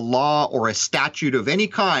act, a law, or a statute of any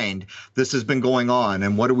kind. This has been going on.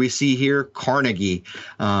 And what do we see here? Carnegie.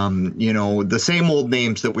 The same old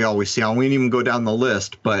names that we always see. I won't even go down the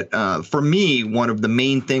list. But for me, one of the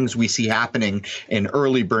main things we see happening in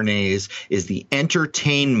early Bernays is the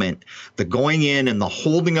entertainment, the going in and the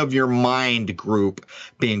holding of your mind group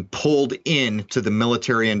being pulled into the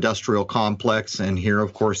military-industrial complex. And here,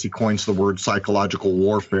 of course, he coins the word psychological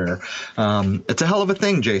warfare. It's a hell of a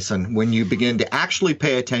thing, Jason, when you begin to actually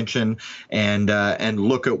pay attention and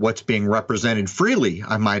look at what's being represented freely,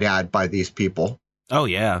 I might add, by these people. Oh,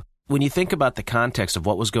 yeah. When you think about the context of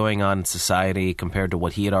what was going on in society compared to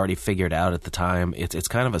what he had already figured out at the time, it's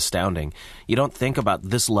kind of astounding. You don't think about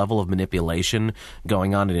this level of manipulation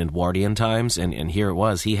going on in Edwardian times, and here it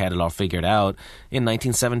was. He had it all figured out in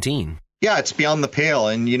 1917. Yeah, it's beyond the pale.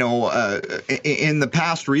 And, in the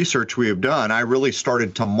past research we have done, I really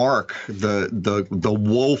started to mark the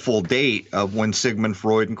woeful date of when Sigmund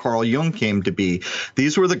Freud and Carl Jung came to be.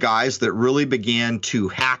 These were the guys that really began to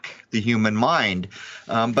hack the human mind,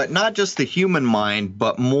 but not just the human mind,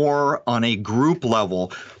 but more on a group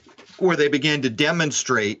level. where they began to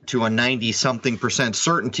demonstrate to a 90-something%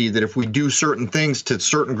 certainty that if we do certain things to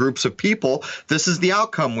certain groups of people, this is the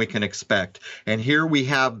outcome we can expect. And here we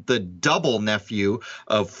have the double nephew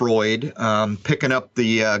of Freud picking up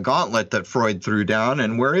the gauntlet that Freud threw down.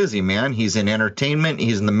 And where is he, man? He's in entertainment.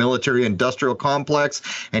 He's in the military-industrial complex,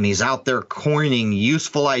 and he's out there coining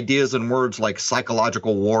useful ideas and words like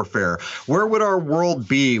psychological warfare. Where would our world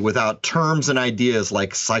be without terms and ideas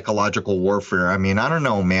like psychological warfare? I mean, I don't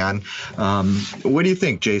know, man. What do you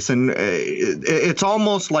think, Jason? It's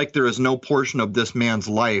almost like there is no portion of this man's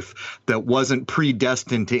life that wasn't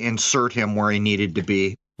predestined to insert him where he needed to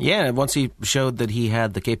be. Yeah, once he showed that he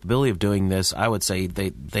had the capability of doing this, I would say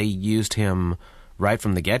they used him right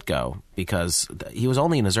from the get-go, because he was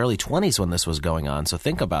only in his early 20s when this was going on. So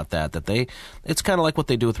think about that it's kind of like what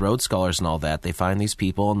they do with Rhodes Scholars and all that. They find these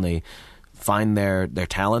people and they find their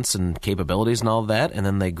talents and capabilities and all that, and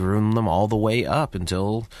then they groom them all the way up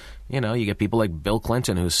until, you get people like Bill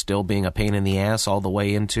Clinton, who's still being a pain in the ass all the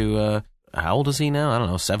way into, how old is he now? I don't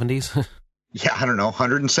know, 70s? Yeah, I don't know,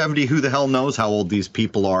 170. Who the hell knows how old these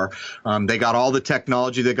people are? They got all the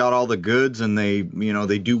technology, they got all the goods, and they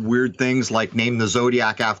do weird things like name the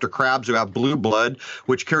zodiac after crabs who have blue blood,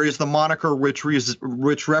 which carries the moniker which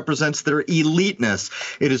represents their eliteness.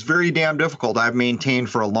 It is very damn difficult. I've maintained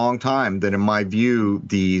for a long time that, in my view,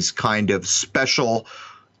 these kind of special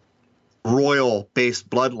royal-based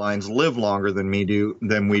bloodlines live longer than we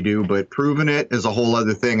do, but proving it is a whole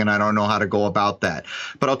other thing, and I don't know how to go about that.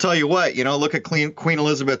 But I'll tell you what, look at Queen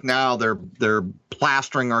Elizabeth now. They're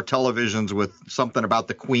plastering our televisions with something about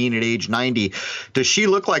the Queen at age 90. Does she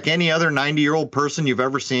look like any other 90-year-old person you've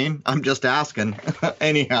ever seen? I'm just asking.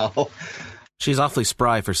 Anyhow. She's awfully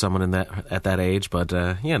spry for someone at that age, but,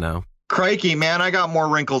 Crikey, man, I got more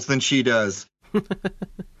wrinkles than she does.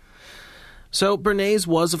 So Bernays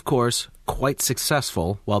was, of course, quite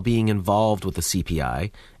successful while being involved with the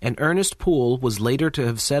CPI, and Ernest Poole was later to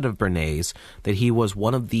have said of Bernays that he was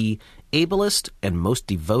one of the ablest and most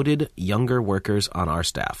devoted younger workers on our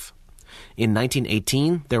staff. In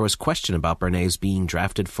 1918, there was question about Bernays being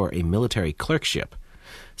drafted for a military clerkship.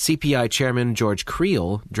 CPI Chairman George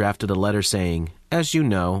Creel drafted a letter saying, "As you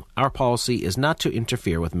know, our policy is not to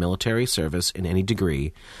interfere with military service in any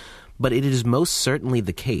degree, but it is most certainly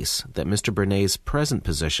the case that Mr. Bernays' present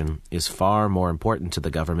position is far more important to the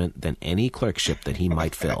government than any clerkship that he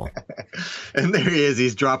might fill." And there he is.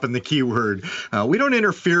 He's dropping the key word. We don't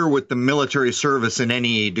interfere with the military service in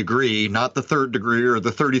any degree, not the 3rd degree or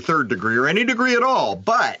the 33rd degree or any degree at all.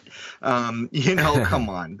 But, come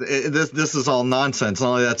on. This is all nonsense. Not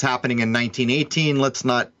only that's happening in 1918. Let's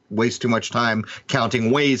not waste too much time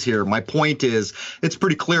counting ways here. My point is, it's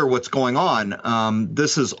pretty clear what's going on.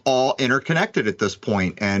 This is all interconnected at this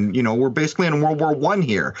point. And, we're basically in World War I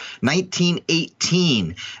here,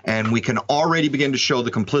 1918. And we can already begin to show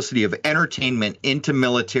the complicity of entertainment into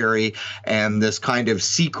military and this kind of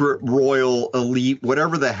secret royal elite,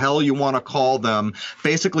 whatever the hell you want to call them,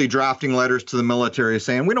 basically drafting letters to the military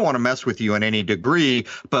saying, we don't want to mess with you in any degree,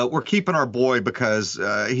 but we're keeping our boy because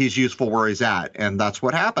he's useful where he's at. And that's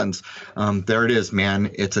what happened. There it is, man.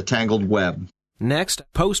 It's a tangled web. Next,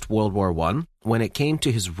 post-World War I, when it came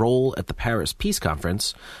to his role at the Paris Peace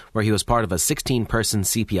Conference, where he was part of a 16-person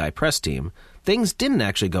CPI press team, things didn't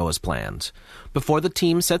actually go as planned. Before the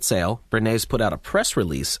team set sail, Bernays put out a press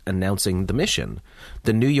release announcing the mission.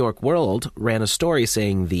 The New York World ran a story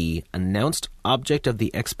saying the announced object of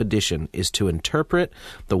the expedition is to interpret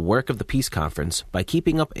the work of the peace conference by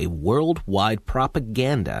keeping up a worldwide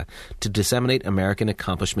propaganda to disseminate American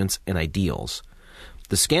accomplishments and ideals.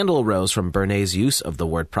 The scandal arose from Bernays' use of the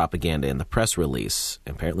word propaganda in the press release.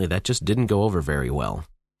 Apparently that just didn't go over very well.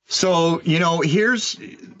 So, here's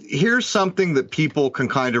something that people can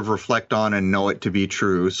kind of reflect on and know it to be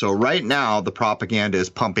true. So right now, the propaganda is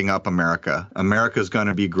pumping up America. America's going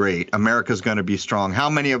to be great. America's going to be strong. How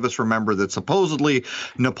many of us remember that supposedly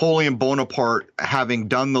Napoleon Bonaparte, having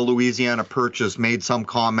done the Louisiana Purchase, made some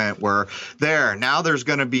comment where now there's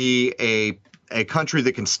going to be a country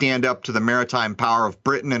that can stand up to the maritime power of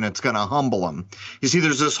Britain, and it's going to humble them. You see,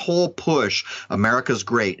 there's this whole push. America's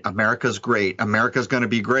great. America's great. America's going to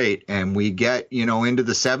be great. And we get, into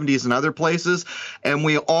the 70s and other places, and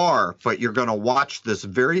we are. But you're going to watch this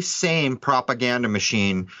very same propaganda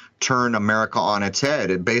machine turn America on its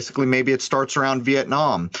head. Maybe it starts around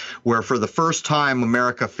Vietnam, where for the first time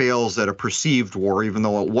America fails at a perceived war, even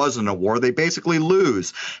though it wasn't a war. They basically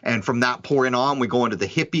lose. And from that point on, we go into the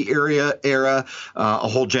hippie era. A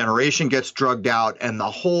whole generation gets drugged out, and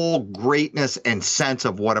the whole greatness and sense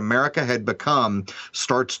of what America had become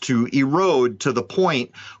starts to erode to the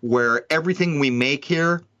point where everything we make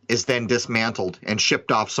here is then dismantled and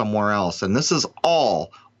shipped off somewhere else. And this is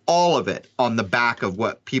all of it on the back of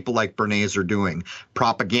what people like Bernays are doing.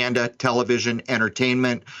 Propaganda, television,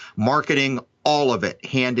 entertainment, marketing, all of it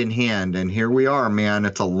hand in hand. And here we are, man.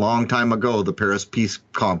 It's a long time ago, the Paris Peace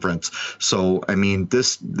Conference. So, I mean,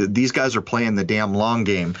 these guys are playing the damn long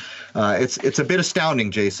game. It's a bit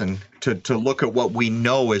astounding, Jason, to look at what we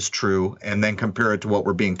know is true and then compare it to what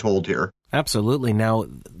we're being told here. Absolutely. Now,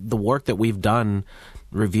 the work that we've done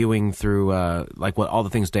reviewing through like what all the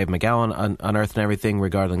things Dave McGowan unearthed and everything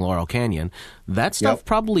regarding Laurel Canyon, that stuff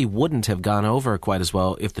probably wouldn't have gone over quite as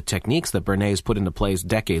well if the techniques that Bernays put into place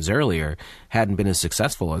decades earlier hadn't been as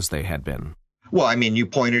successful as they had been. Well, I mean, you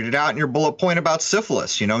pointed it out in your bullet point about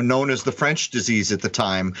syphilis, known as the French disease at the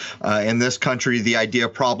time. In this country, the idea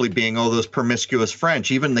probably being, those promiscuous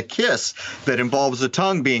French, even the kiss that involves the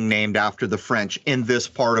tongue being named after the French in this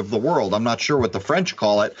part of the world. I'm not sure what the French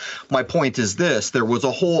call it. My point is this. There was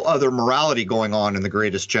a whole other morality going on in the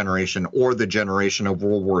Greatest Generation or the generation of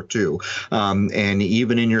World War II. And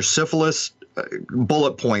even in your syphilis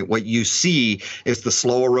bullet point, what you see is the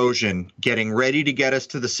slow erosion getting ready to get us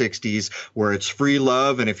to the 60s, where it's free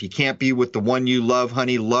love. And if you can't be with the one you love,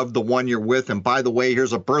 honey, love the one you're with. And by the way,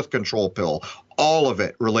 here's a birth control pill. All of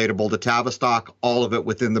it relatable to Tavistock, all of it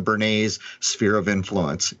within the Bernays sphere of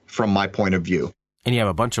influence, from my point of view. And you have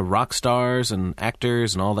a bunch of rock stars and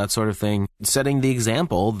actors and all that sort of thing, setting the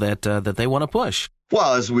example that they want to push.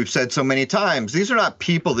 Well, as we've said so many times, these are not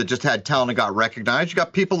people that just had talent and got recognized. You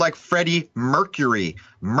got people like Freddie Mercury.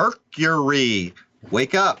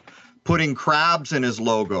 Wake up. Putting crabs in his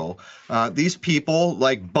logo. These people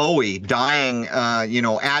like Bowie dying,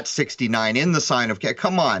 at 69 in the sign of,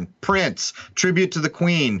 come on, Prince, tribute to the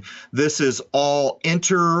Queen. This is all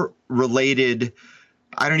interrelated.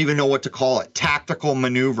 I don't even know what to call it. Tactical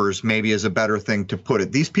maneuvers maybe is a better thing to put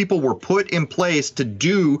it. These people were put in place to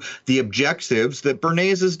do the objectives that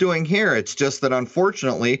Bernays is doing here. It's just that,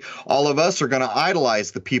 unfortunately, all of us are going to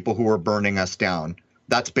idolize the people who are burning us down.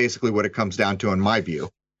 That's basically what it comes down to in my view.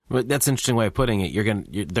 But that's an interesting way of putting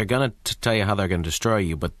it. They're going to tell you how they're going to destroy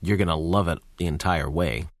you, but you're going to love it the entire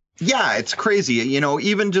way. Yeah, it's crazy.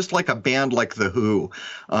 Even just like a band like The Who,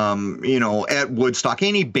 at Woodstock,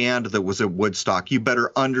 any band that was at Woodstock, you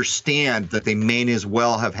better understand that they may as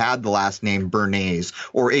well have had the last name Bernays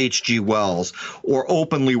or H.G. Wells, or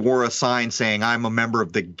openly wore a sign saying, I'm a member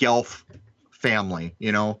of the Guelph family,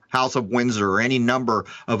 House of Windsor, or any number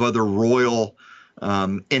of other royal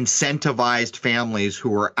incentivized families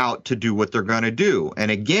who are out to do what they're going to do.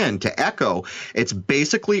 And again, to echo, it's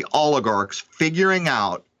basically oligarchs figuring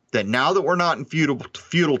out that now that we're not in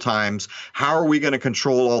feudal times, how are we going to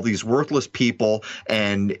control all these worthless people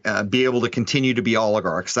and be able to continue to be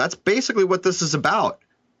oligarchs? That's basically what this is about.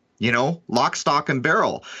 Lock, stock, and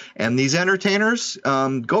barrel. And these entertainers,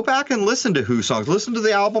 go back and listen to Who songs. Listen to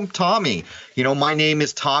the album Tommy. My name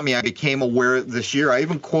is Tommy. I became aware this year. I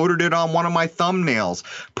even quoted it on one of my thumbnails.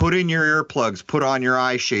 Put in your earplugs. Put on your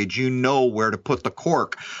eye shades. You know where to put the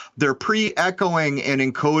cork. They're pre-echoing and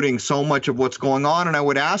encoding so much of what's going on. And I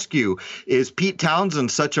would ask you, is Pete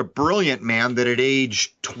Townsend such a brilliant man that at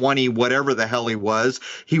age 20, whatever the hell he was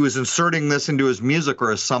inserting this into his music,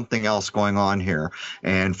 or is something else going on here?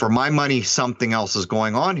 And for my money, something else is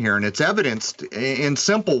going on here. And it's evidenced in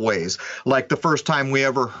simple ways. Like the first time we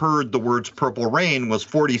ever heard the words Purple Rain was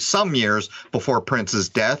 40 some years before Prince's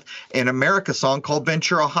death, an America song called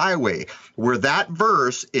Ventura Highway, where that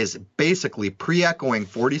verse is basically pre-echoing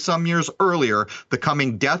 40 some years earlier, the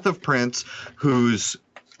coming death of Prince, who's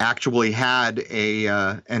actually had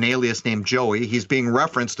an alias named Joey. He's being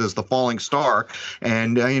referenced as the falling star.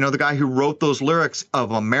 And, the guy who wrote those lyrics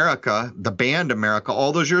of America, the band America,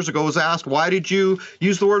 all those years ago was asked, why did you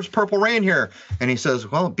use the words Purple Rain here? And he says,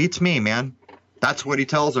 well, it beats me, man. That's what he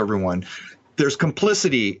tells everyone. There's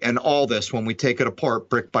complicity in all this when we take it apart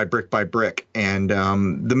brick by brick by brick. And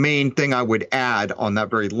the main thing I would add on that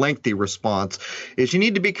very lengthy response is you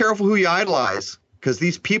need to be careful who you idolize, because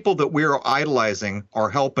these people that we are idolizing are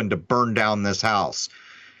helping to burn down this house.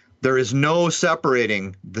 There is no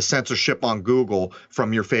separating the censorship on Google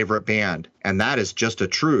from your favorite band. And that is just a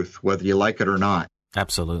truth, whether you like it or not.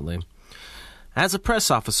 Absolutely. As a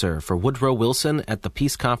press officer for Woodrow Wilson at the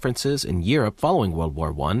peace conferences in Europe following World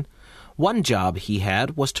War I, one job he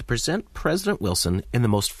had was to present President Wilson in the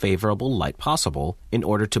most favorable light possible in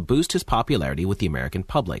order to boost his popularity with the American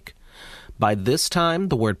public. By this time,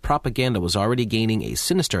 the word propaganda was already gaining a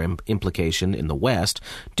sinister implication in the West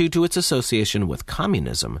due to its association with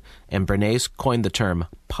communism, and Bernays coined the term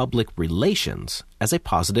public relations as a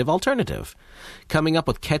positive alternative. Coming up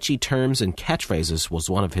with catchy terms and catchphrases was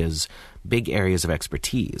one of his big areas of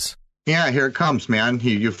expertise. Yeah, here it comes, man.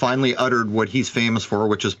 You finally uttered what he's famous for,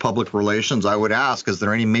 which is public relations. I would ask, is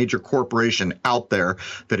there any major corporation out there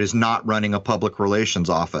that is not running a public relations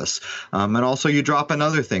office? And also, you drop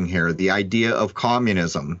another thing here, the idea of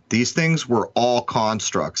communism. These things were all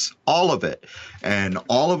constructs, all of it. And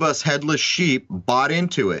all of us headless sheep bought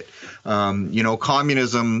into it.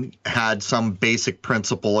 Communism had some basic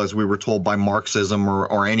principle, as we were told by Marxism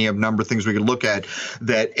or any of number of things we could look at,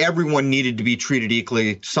 that everyone needed to be treated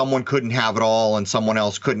equally. Someone couldn't have it all and someone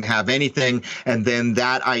else couldn't have anything. And then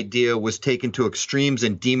that idea was taken to extremes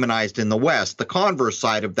and demonized in the West. The converse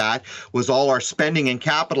side of that was all our spending and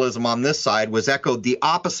capitalism on this side was echoed the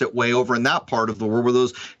opposite way over in that part of the world where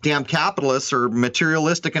those damn capitalists are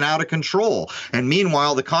materialistic and out of control. And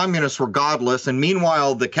meanwhile, the communists were godless. And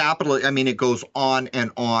meanwhile, the capitalists, it goes on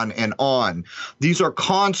and on and on. These are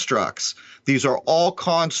constructs. These are all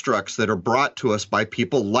constructs that are brought to us by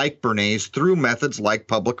people like Bernays through methods like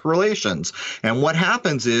public relations. And what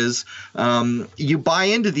happens is you buy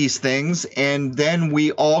into these things, and then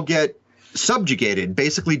we all get subjugated,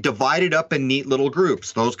 basically divided up in neat little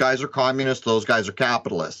groups. Those guys are communists, those guys are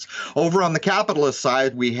capitalists. Over on the capitalist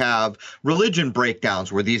side, we have religion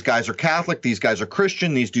breakdowns where these guys are Catholic, these guys are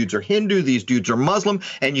Christian, these dudes are Hindu, these dudes are Muslim,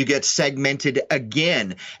 and you get segmented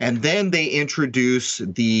again. And then they introduce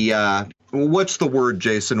the what's the word,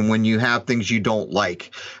 Jason, when you have things you don't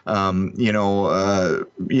like? Things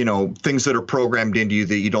that are programmed into you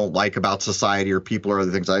that you don't like about society or people or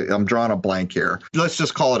other things. I'm drawing a blank here. Let's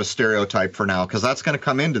just call it a stereotype for now, because that's going to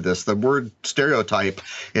come into this. The word stereotype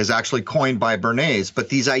is actually coined by Bernays, but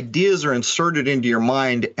these ideas are inserted into your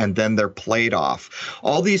mind and then they're played off.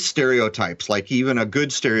 All these stereotypes, like even a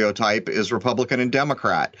good stereotype is Republican and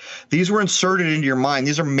Democrat. These were inserted into your mind.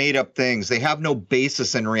 These are made up things. They have no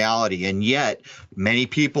basis in reality. And yet many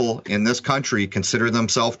people in this country consider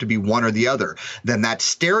themselves to be one or the other. Then that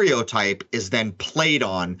stereotype is then played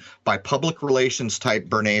on by public relations type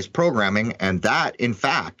Bernays programming. And that, in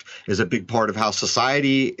fact, is a big part of how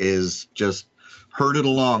society is just herded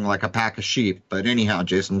along like a pack of sheep. But anyhow,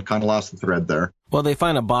 Jason, kind of lost the thread there. Well, they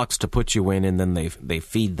find a box to put you in, and then they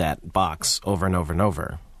feed that box over and over and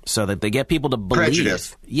over so that they get people to believe.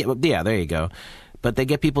 Prejudice. Yeah, there you go. But they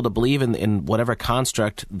get people to believe in whatever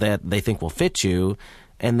construct that they think will fit you,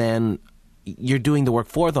 and then you're doing the work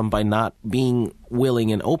for them by not being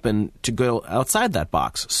willing and open to go outside that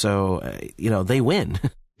box. So, they win.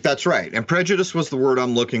 That's right. And prejudice was the word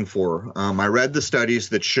I'm looking for. I read the studies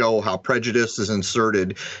that show how prejudice is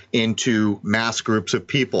inserted into mass groups of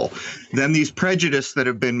people. Then these prejudice that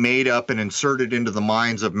have been made up and inserted into the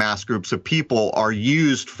minds of mass groups of people are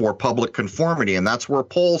used for public conformity. And that's where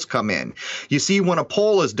polls come in. You see, when a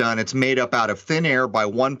poll is done, it's made up out of thin air by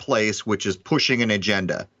one place, which is pushing an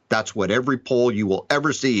agenda. That's what every poll you will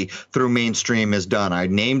ever see through mainstream is done. I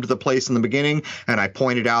named the place in the beginning, and I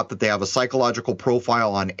pointed out that they have a psychological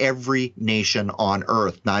profile on every nation on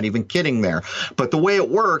earth. Not even kidding there. But the way it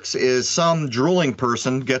works is some drooling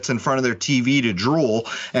person gets in front of their TV to drool,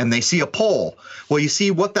 and they see a poll. Well, you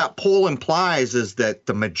see, what that poll implies is that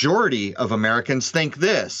the majority of Americans think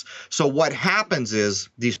this. So what happens is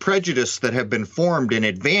these prejudices that have been formed in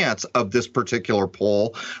advance of this particular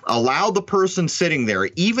poll allow the person sitting there,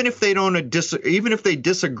 even if they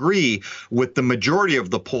disagree with the majority of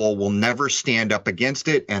the poll, will never stand up against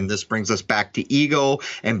it. And this brings us back to ego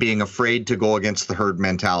and being afraid to go against the herd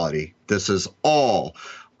mentality. This is all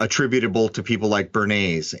attributable to people like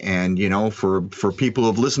Bernays. And, for people who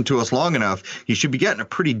have listened to us long enough, you should be getting a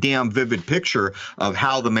pretty damn vivid picture of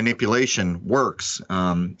how the manipulation works.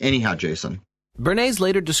 Anyhow, Jason. Bernays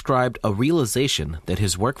later described a realization that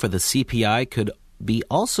his work for the CPI could be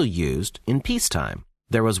also used in peacetime.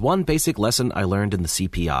 There was one basic lesson I learned in the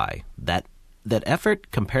CPI, that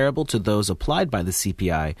effort comparable to those applied by the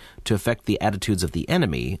CPI to affect the attitudes of the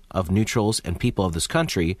enemy, of neutrals and people of this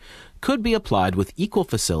country, could be applied with equal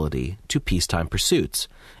facility to peacetime pursuits.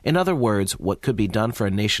 In other words, what could be done for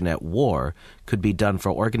a nation at war could be done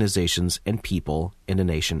for organizations and people in a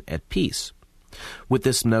nation at peace. With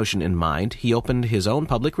this notion in mind, he opened his own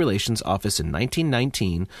public relations office in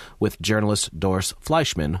 1919 with journalist Doris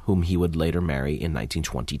Fleischmann, whom he would later marry in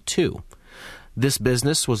 1922. This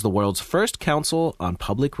business was the world's first council on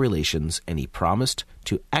public relations, and he promised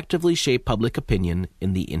to actively shape public opinion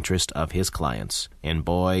in the interest of his clients. And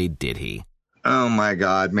boy, did he. Oh my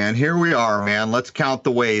God, man. Here we are, man. Let's count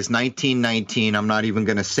the ways. 1919. I'm not even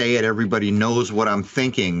going to say it. Everybody knows what I'm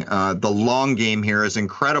thinking. The long game here is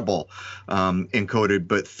incredible, encoded,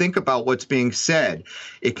 but think about what's being said.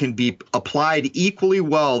 It can be applied equally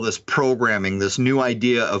well, this programming, this new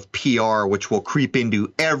idea of PR, which will creep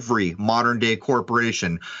into every modern day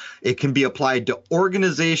corporation. It can be applied to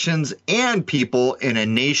organizations and people in a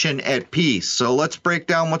nation at peace. So let's break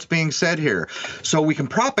down what's being said here. So we can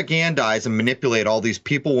propagandize and manipulate all these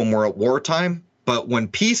people when we're at wartime. But when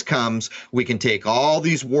peace comes, we can take all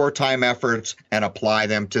these wartime efforts and apply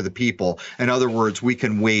them to the people. In other words, we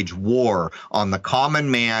can wage war on the common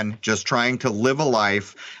man just trying to live a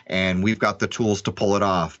life, and we've got the tools to pull it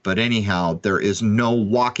off. But anyhow, there is no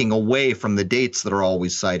walking away from the dates that are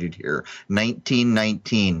always cited here.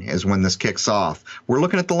 1919 is when this kicks off. We're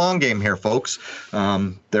looking at the long game here, folks.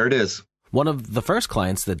 There it is. One of the first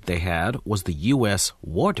clients that they had was the U.S.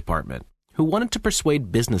 War Department, who wanted to persuade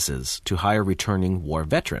businesses to hire returning war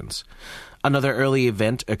veterans. Another early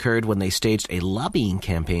event occurred when they staged a lobbying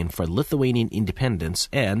campaign for Lithuanian independence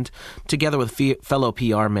and, together with fellow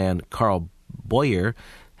PR man Karl Boyer,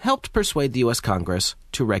 helped persuade the U.S. Congress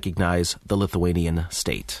to recognize the Lithuanian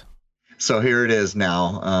state. So here it is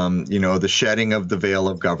now, the shedding of the veil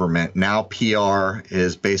of government. Now PR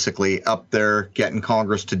is basically up there getting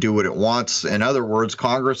Congress to do what it wants. In other words,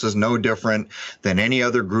 Congress is no different than any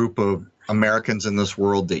other group of Americans in this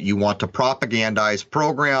world that you want to propagandize,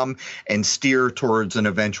 program, and steer towards an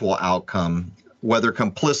eventual outcome. Whether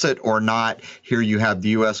complicit or not, here you have the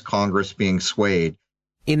U.S. Congress being swayed.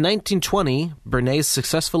 In 1920, Bernays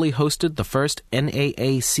successfully hosted the first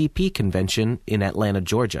NAACP convention in Atlanta,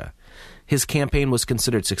 Georgia. His campaign was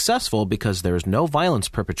considered successful because there was no violence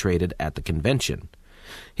perpetrated at the convention.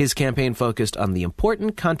 His campaign focused on the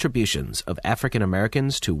important contributions of African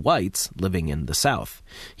Americans to whites living in the South.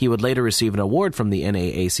 He would later receive an award from the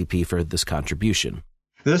NAACP for this contribution.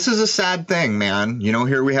 This is a sad thing, man.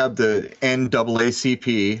 Here we have the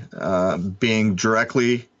NAACP being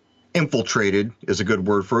directly infiltrated, is a good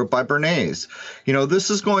word for it, by Bernays. This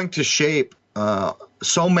is going to shape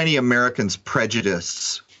so many Americans'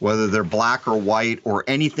 prejudice, whether they're black or white or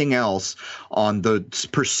anything else, on the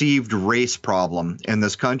perceived race problem in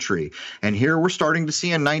this country. And here we're starting to see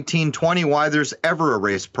in 1920 why there's ever a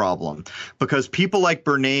race problem, because people like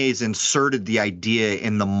Bernays inserted the idea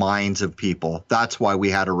in the minds of people. That's why we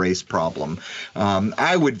had a race problem.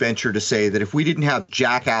 I would venture to say that if we didn't have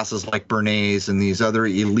jackasses like Bernays and these other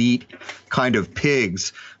elite kind of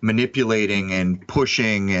pigs manipulating and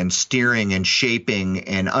pushing and steering and shaping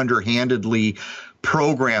and underhandedly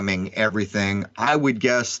programming everything, I would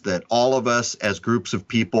guess that all of us as groups of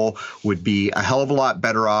people would be a hell of a lot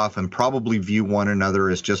better off and probably view one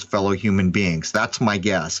another as just fellow human beings. That's my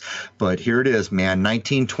guess. But here it is, man,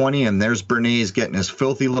 1920, and there's Bernays getting his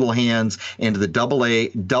filthy little hands into the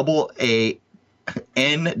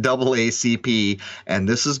NAACP, and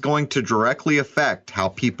this is going to directly affect how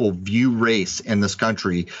people view race in this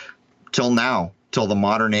country till now, till the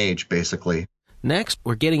modern age, basically. Next,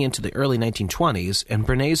 we're getting into the early 1920s, and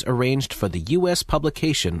Bernays arranged for the U.S.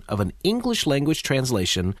 publication of an English-language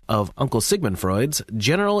translation of Uncle Sigmund Freud's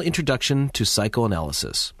General Introduction to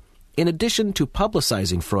Psychoanalysis. In addition to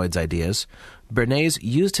publicizing Freud's ideas, Bernays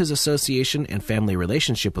used his association and family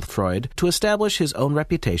relationship with Freud to establish his own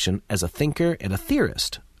reputation as a thinker and a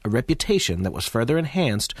theorist, a reputation that was further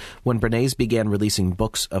enhanced when Bernays began releasing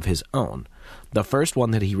books of his own. The first one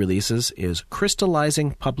that he releases is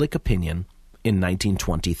Crystallizing Public Opinion, in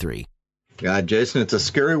 1923. God, Jason, it's a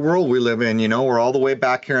scary world we live in. We're all the way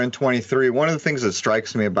back here in 23. One of the things that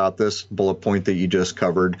strikes me about this bullet point that you just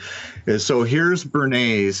covered is, so here's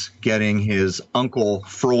Bernays getting his Uncle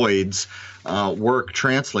Freud's work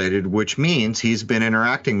translated, which means he's been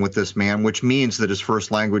interacting with this man, which means that his first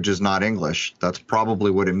language is not English. That's probably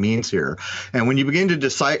what it means here. And when you begin to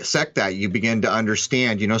dissect that, you begin to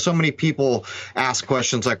understand, so many people ask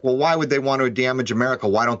questions like, well, why would they want to damage America?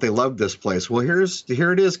 Why don't they love this place? Well, here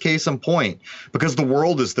it is, case in point, because the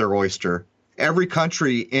world is their oyster. Every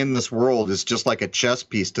country in this world is just like a chess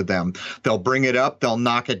piece to them. They'll bring it up, they'll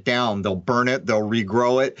knock it down, they'll burn it, they'll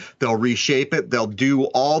regrow it, they'll reshape it, they'll do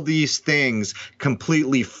all these things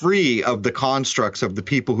completely free of the constructs of the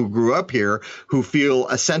people who grew up here, who feel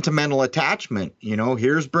a sentimental attachment.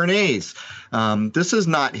 Here's Bernays. This is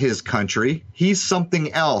not his country. He's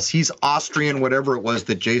something else. He's Austrian, whatever it was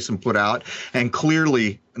that Jason put out, and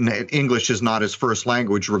clearly English is not his first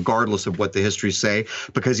language, regardless of what the histories say,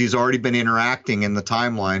 because he's already been interacting in the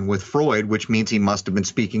timeline with Freud, which means he must have been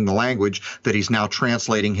speaking the language that he's now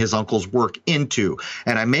translating his uncle's work into.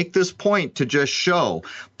 And I make this point to just show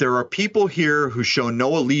there are people here who show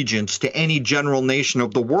no allegiance to any general nation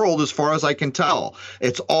of the world, as far as I can tell.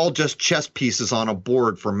 It's all just chess pieces on a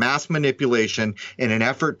board for mass manipulation in an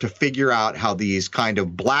effort to figure out how these kind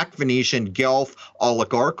of black Venetian Guelph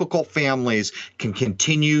oligarchical families can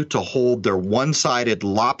continue to hold their one-sided,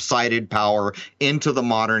 lopsided power into the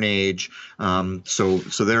modern age. So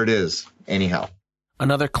there it is. Anyhow.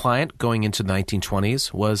 Another client going into the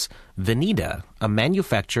 1920s was Veneta, a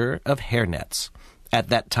manufacturer of hairnets. At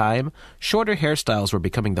that time, shorter hairstyles were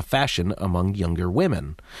becoming the fashion among younger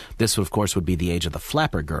women. This, of course, would be the age of the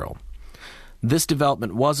flapper girl. This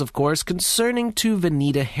development was, of course, concerning to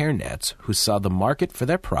Veneta hairnets, who saw the market for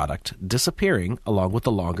their product disappearing along with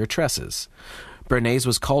the longer tresses. Bernays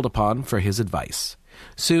was called upon for his advice.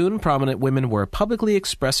 Soon, prominent women were publicly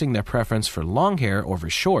expressing their preference for long hair over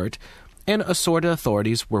short, and assorted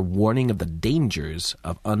authorities were warning of the dangers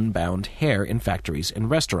of unbound hair in factories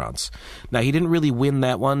and restaurants. Now, he didn't really win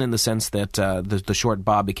that one in the sense that the short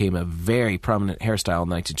bob became a very prominent hairstyle in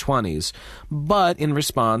the 1920s, but in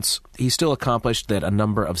response, he still accomplished that a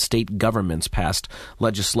number of state governments passed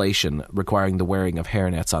legislation requiring the wearing of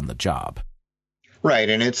hairnets on the job.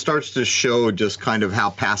 Right, and it starts to show just kind of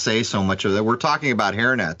how passé so much of that. We're talking about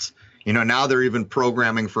hairnets. You know, now they're even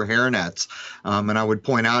programming for hairnets. And I would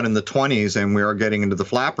point out in the 20s, and we are getting into the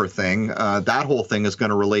flapper thing, that whole thing is going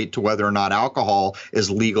to relate to whether or not alcohol is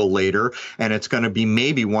legal later. And it's going to be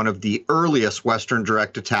maybe one of the earliest Western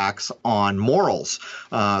direct attacks on morals,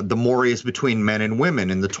 the mores between men and women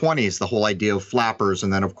in the 20s, the whole idea of flappers.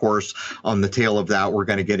 And then, of course, on the tail of that, we're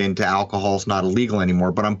going to get into alcohol's not illegal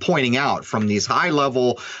anymore. But I'm pointing out from these high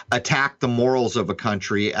level attack the morals of a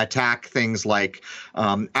country, attack things like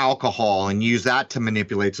alcohol, and use that to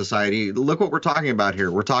manipulate society. Look what we're talking about here.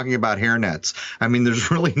 We're talking about hairnets. I mean, there's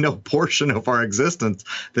really no portion of our existence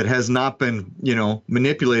that has not been,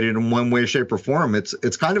 manipulated in one way, shape, or form.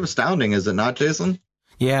 It's kind of astounding, is it not, Jason?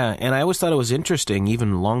 Yeah, and I always thought it was interesting,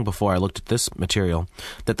 even long before I looked at this material,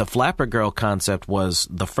 that the flapper girl concept was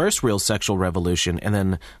the first real sexual revolution, and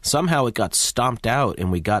then somehow it got stomped out,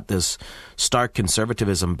 and we got this stark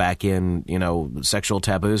conservatism back in, sexual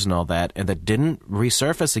taboos and all that, and that didn't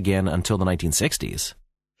resurface again until the 1960s.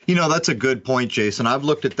 That's a good point, Jason. I've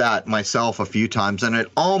looked at that myself a few times, and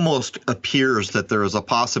it almost appears that there is a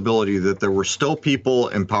possibility that there were still people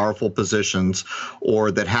in powerful positions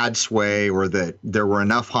or that had sway or that there were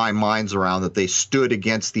enough high minds around that they stood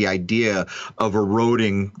against the idea of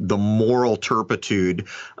eroding the moral turpitude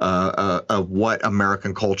of what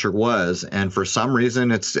American culture was. And for some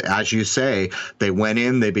reason, it's, as you say, they went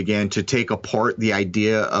in, they began to take apart the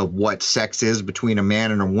idea of what sex is between a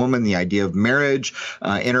man and a woman, the idea of marriage,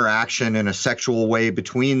 interaction in a sexual way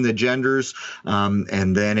between the genders,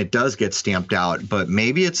 and then it does get stamped out. But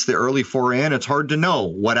maybe it's the early foray in. It's hard to know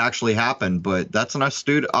what actually happened, but that's an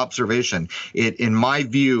astute observation. It, in my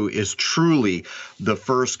view, is truly the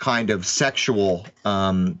first kind of sexual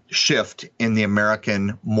shift in the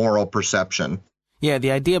American moral perception. Yeah,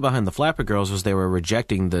 the idea behind the flapper girls was they were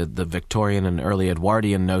rejecting the Victorian and early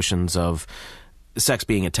Edwardian notions of sex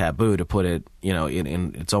being a taboo, to put it,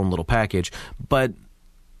 in its own little package. But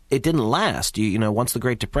it didn't last. Once the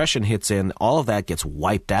Great Depression hits in, all of that gets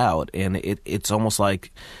wiped out, and it's almost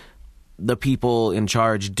like the people in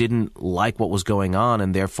charge didn't like what was going on,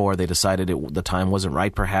 and therefore they decided the time wasn't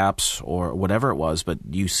right, perhaps, or whatever it was. But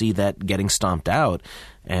you see that getting stomped out,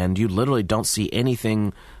 and you literally don't see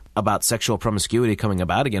anything about sexual promiscuity coming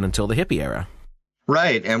about again until the hippie era.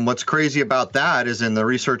 Right. And what's crazy about that is in the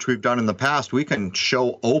research we've done in the past, we can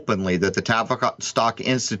show openly that the Tavistock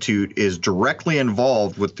Institute is directly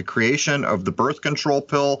involved with the creation of the birth control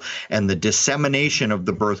pill and the dissemination of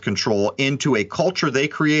the birth control into a culture they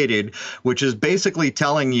created, which is basically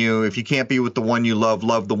telling you if you can't be with the one you love,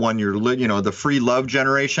 love the one you're, the free love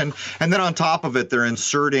generation. And then on top of it, they're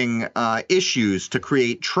inserting issues to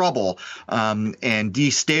create trouble and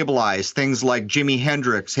destabilize things like Jimi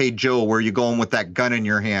Hendrix. Hey, Joe, where are you going with that gun in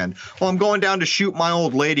your hand? Well, I'm going down to shoot my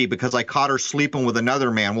old lady because I caught her sleeping with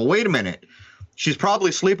another man. Well, wait a minute. She's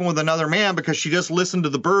probably sleeping with another man because she just listened to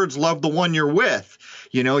the Byrds, love the one you're with.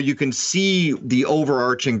 You can see the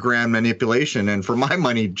overarching grand manipulation. And for my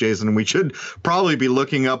money, Jason, we should probably be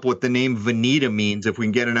looking up what the name Veneta means if we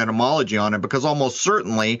can get an etymology on it, because almost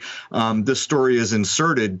certainly this story is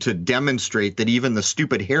inserted to demonstrate that even the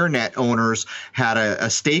stupid hairnet owners had a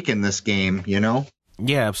stake in this game,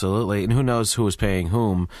 Yeah, absolutely. And who knows who was paying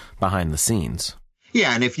whom behind the scenes.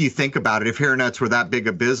 Yeah, and if you think about it, if hairnets were that big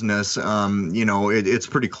a business, it's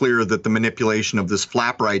pretty clear that the manipulation of this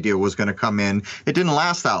flapper idea was going to come in. It didn't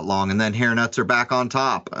last that long, and then hairnets are back on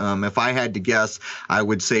top. If I had to guess, I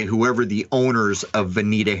would say whoever the owners of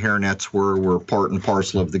Veneta hairnets were part and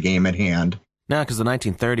parcel of the game at hand. No, because the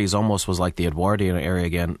 1930s almost was like the Edwardian era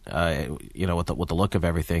again, with the look of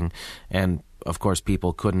everything. And, of course,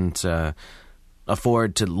 people couldn't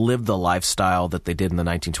afford to live the lifestyle that they did in the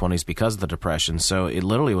 1920s because of the Depression. So it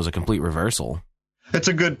literally was a complete reversal. It's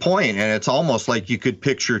a good point, and it's almost like you could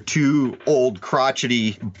picture two old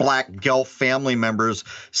crotchety black Guelph family members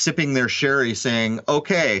sipping their sherry saying,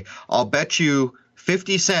 okay, I'll bet you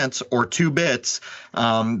 50 cents or 2 bits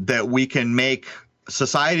that we can make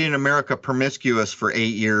society in America promiscuous for 8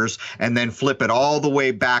 years and then flip it all the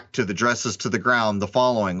way back to the dresses to the ground the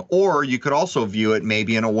following. Or you could also view it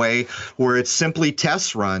maybe in a way where it's simply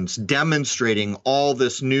test runs demonstrating all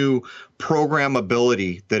this new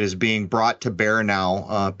programmability that is being brought to bear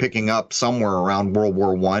now, picking up somewhere around World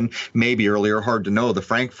War I, maybe earlier, hard to know. The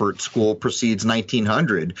Frankfurt School precedes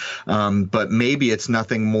 1900, but maybe it's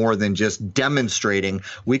nothing more than just demonstrating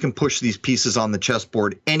we can push these pieces on the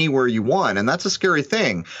chessboard anywhere you want. And that's a scary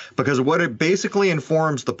thing, because what it basically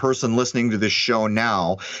informs the person listening to this show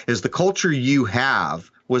now is the culture you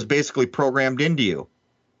have was basically programmed into you.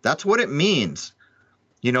 That's what it means.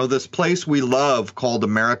 You know, this place we love called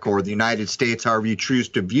America, or the United States, however you choose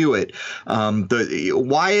to view it.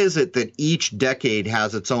 Why is it that each decade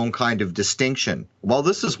has its own kind of distinction? Well,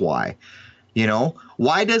 this is why.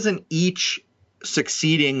 Why doesn't each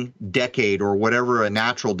succeeding decade, or whatever a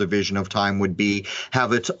natural division of time would be,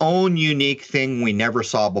 have its own unique thing we never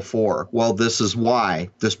saw before? Well, this is why.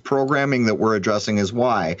 This programming that we're addressing is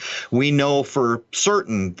why. We know for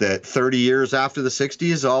certain that 30 years after the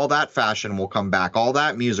 60s, all that fashion will come back. All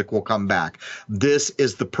that music will come back. This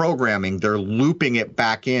is the programming. They're looping it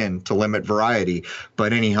back in to limit variety.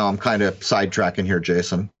 But anyhow, I'm kind of sidetracking here,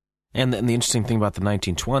 Jason. And the interesting thing about the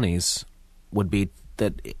 1920s would be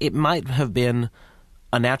that it might have been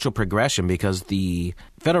a natural progression, because the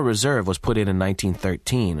Federal Reserve was put in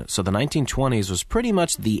 1913. So the 1920s was pretty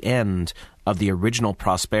much the end of the original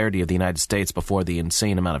prosperity of the United States before the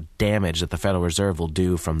insane amount of damage that the Federal Reserve will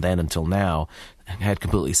do from then until now had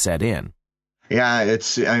completely set in. Yeah,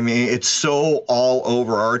 it's so all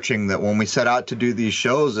overarching that when we set out to do these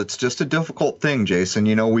shows, it's just a difficult thing, Jason.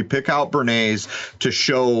 We pick out Bernays to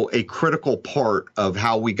show a critical part of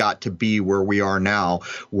how we got to be where we are now,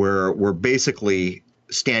 where we're basically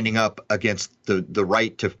standing up against the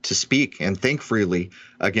right to speak and think freely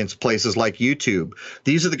against places like YouTube.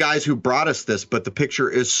 These are the guys who brought us this, but the picture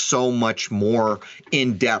is so much more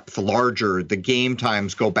in-depth, larger. The game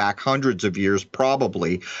times go back hundreds of years,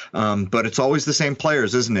 probably, but it's always the same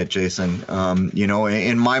players, isn't it, Jason?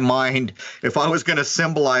 In my mind, if I was going to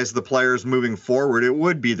symbolize the players moving forward, it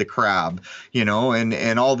would be the crab,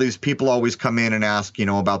 and all these people always come in and ask,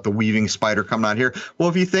 about the weaving spider coming out here. Well,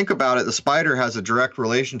 if you think about it, the spider has a direct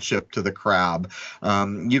relationship to the crab.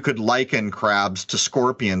 You could liken crabs to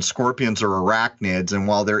scorpions. Scorpions are arachnids, and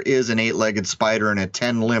while there is an 8-legged spider and a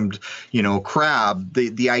 10-limbed, crab,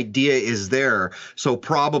 the idea is there. So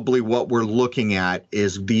probably what we're looking at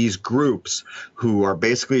is these groups who are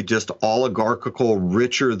basically just oligarchical,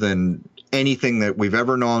 richer than anything that we've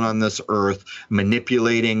ever known on this earth,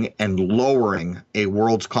 manipulating and lowering a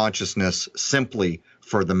world's consciousness simply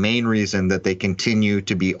for the main reason that they continue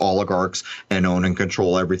to be oligarchs and own and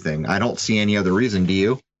control everything. I don't see any other reason, do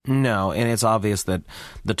you? No, and it's obvious that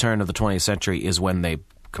the turn of the 20th century is when they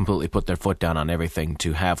completely put their foot down on everything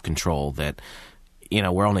to have control that,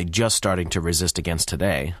 we're only just starting to resist against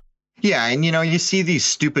today. Yeah, and you see these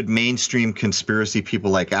stupid mainstream conspiracy people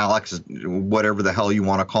like Alex, whatever the hell you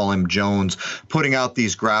want to call him, Jones, putting out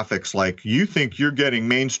these graphics like, you think you're getting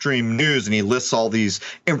mainstream news, and he lists all these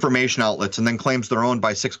information outlets and then claims they're owned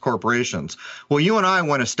by 6 corporations. Well, you and I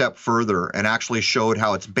went a step further and actually showed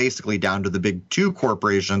how it's basically down to the big 2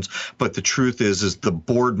 corporations, but the truth is the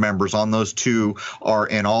board members on those 2 are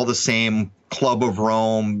in all the same Club of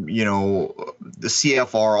Rome, the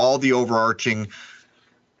CFR, all the overarching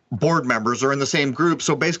board members are in the same group.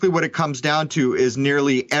 So basically what it comes down to is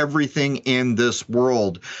nearly everything in this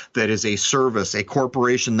world that is a service, a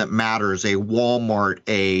corporation that matters, a Walmart,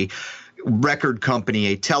 a record company,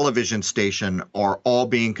 a television station, are all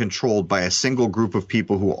being controlled by a single group of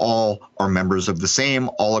people who all are members of the same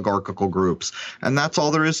oligarchical groups. And that's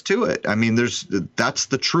all there is to it. I mean, that's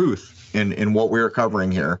the truth in what we're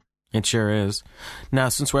covering here. It sure is. Now,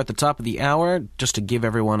 since we're at the top of the hour, just to give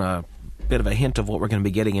everyone a bit of a hint of what we're going to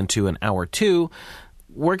be getting into in hour 2,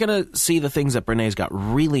 we're going to see the things that Bernays got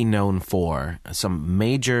really known for, some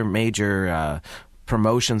major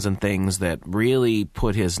promotions and things that really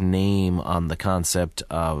put his name on the concept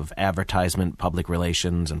of advertisement, public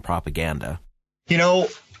relations, and propaganda. You know,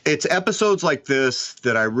 it's episodes like this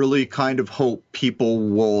that I really kind of hope people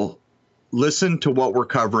will listen to what we're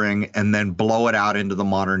covering and then blow it out into the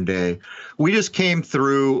modern day. We just came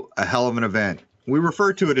through a hell of an event. We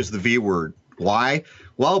refer to it as the V word. Why?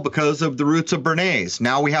 Well, because of the roots of Bernays.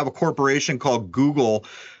 Now we have a corporation called Google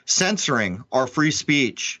censoring our free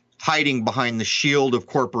speech, hiding behind the shield of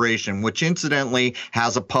corporation, which incidentally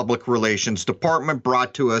has a public relations department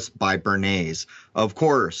brought to us by Bernays, of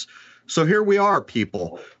course. So here we are,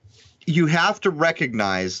 people. You have to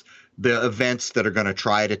recognize the events that are going to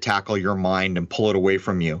try to tackle your mind and pull it away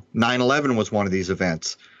from you. 9/11 was one of these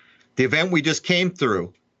events. The event we just came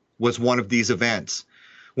through was one of these events.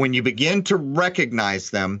 When you begin to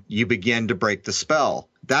recognize them, you begin to break the spell.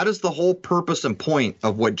 That is the whole purpose and point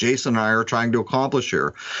of what Jason and I are trying to accomplish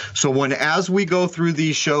here. So as we go through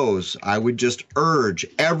these shows, I would just urge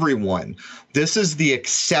everyone, this is the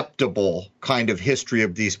acceptable kind of history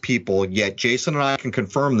of these people, yet Jason and I can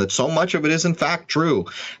confirm that so much of it is in fact true.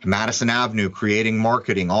 Madison Avenue, creating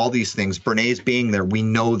marketing, all these things, Bernays being there, we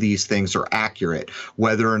know these things are accurate.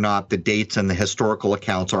 Whether or not the dates and the historical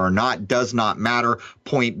accounts are or not does not matter.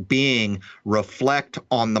 Point being, reflect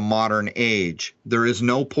on the modern age. There is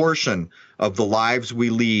no portion of the lives we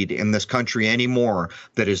lead in this country anymore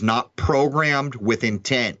that is not programmed with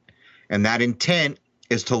intent. And that intent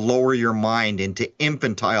is to lower your mind into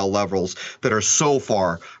infantile levels that are so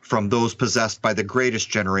far from those possessed by the greatest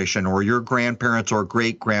generation or your grandparents or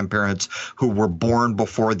great-grandparents who were born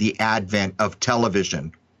before the advent of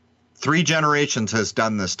television. 3 generations has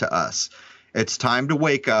done this to us. It's time to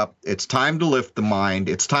wake up. It's time to lift the mind.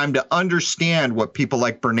 It's time to understand what people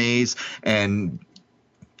like Bernays and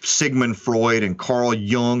Sigmund Freud and Carl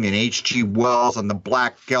Jung and H.G. Wells and the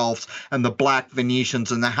Black Guelphs and the Black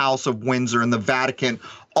Venetians and the House of Windsor and the Vatican,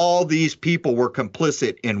 all these people were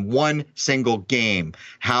complicit in one single game.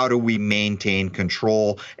 How do we maintain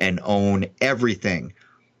control and own everything?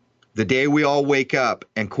 The day we all wake up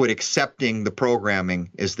and quit accepting the programming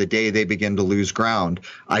is the day they begin to lose ground.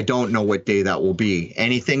 I don't know what day that will be.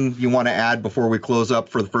 Anything you want to add before we close up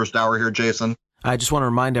for the first hour here, Jason? I just want to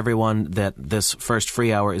remind everyone that this first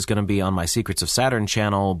free hour is going to be on my Secrets of Saturn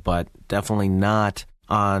channel, but definitely not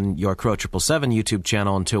on your Crow 777 YouTube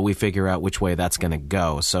channel until we figure out which way that's going to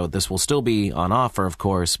go. So this will still be on offer, of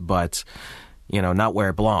course, but, not where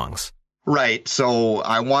it belongs. Right. So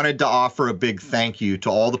I wanted to offer a big thank you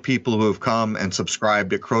to all the people who have come and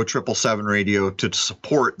subscribed at Crow 777 Radio to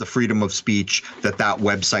support the freedom of speech that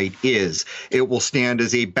website is. It will stand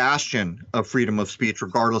as a bastion of freedom of speech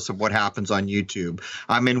regardless of what happens on YouTube.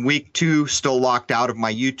 I'm in week 2, still locked out of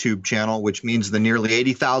my YouTube channel, which means the nearly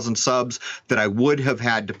 80,000 subs that I would have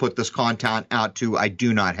had to put this content out to, I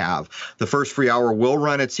do not have. The first free hour will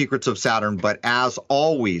run at Secrets of Saturn, but as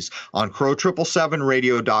always, on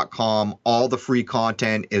crow777radio.com, all the free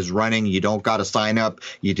content is running. You don't got to sign up.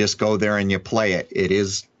 You just go there and you play it. It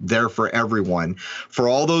is there for everyone. For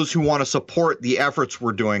all those who want to support the efforts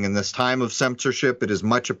we're doing in this time of censorship, it is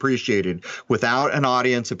much appreciated. Without an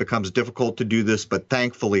audience, it becomes difficult to do this, but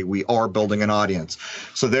thankfully we are building an audience.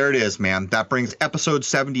 So there it is, man. That brings episode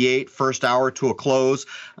 78, first hour, to a close.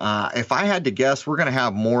 If I had to guess, we're going to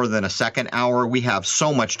have more than a second hour. We have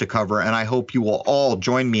so much to cover, and I hope you will all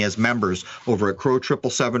join me as members over at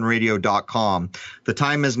crow777radio.com. The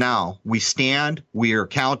time is now. We stand, we are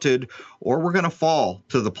counted, or we're going to fall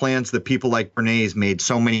to the plans that people like Bernays made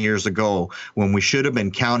so many years ago when we should have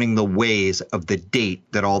been counting the ways of the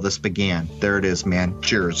date that all this began. There it is, man.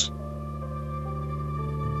 Cheers.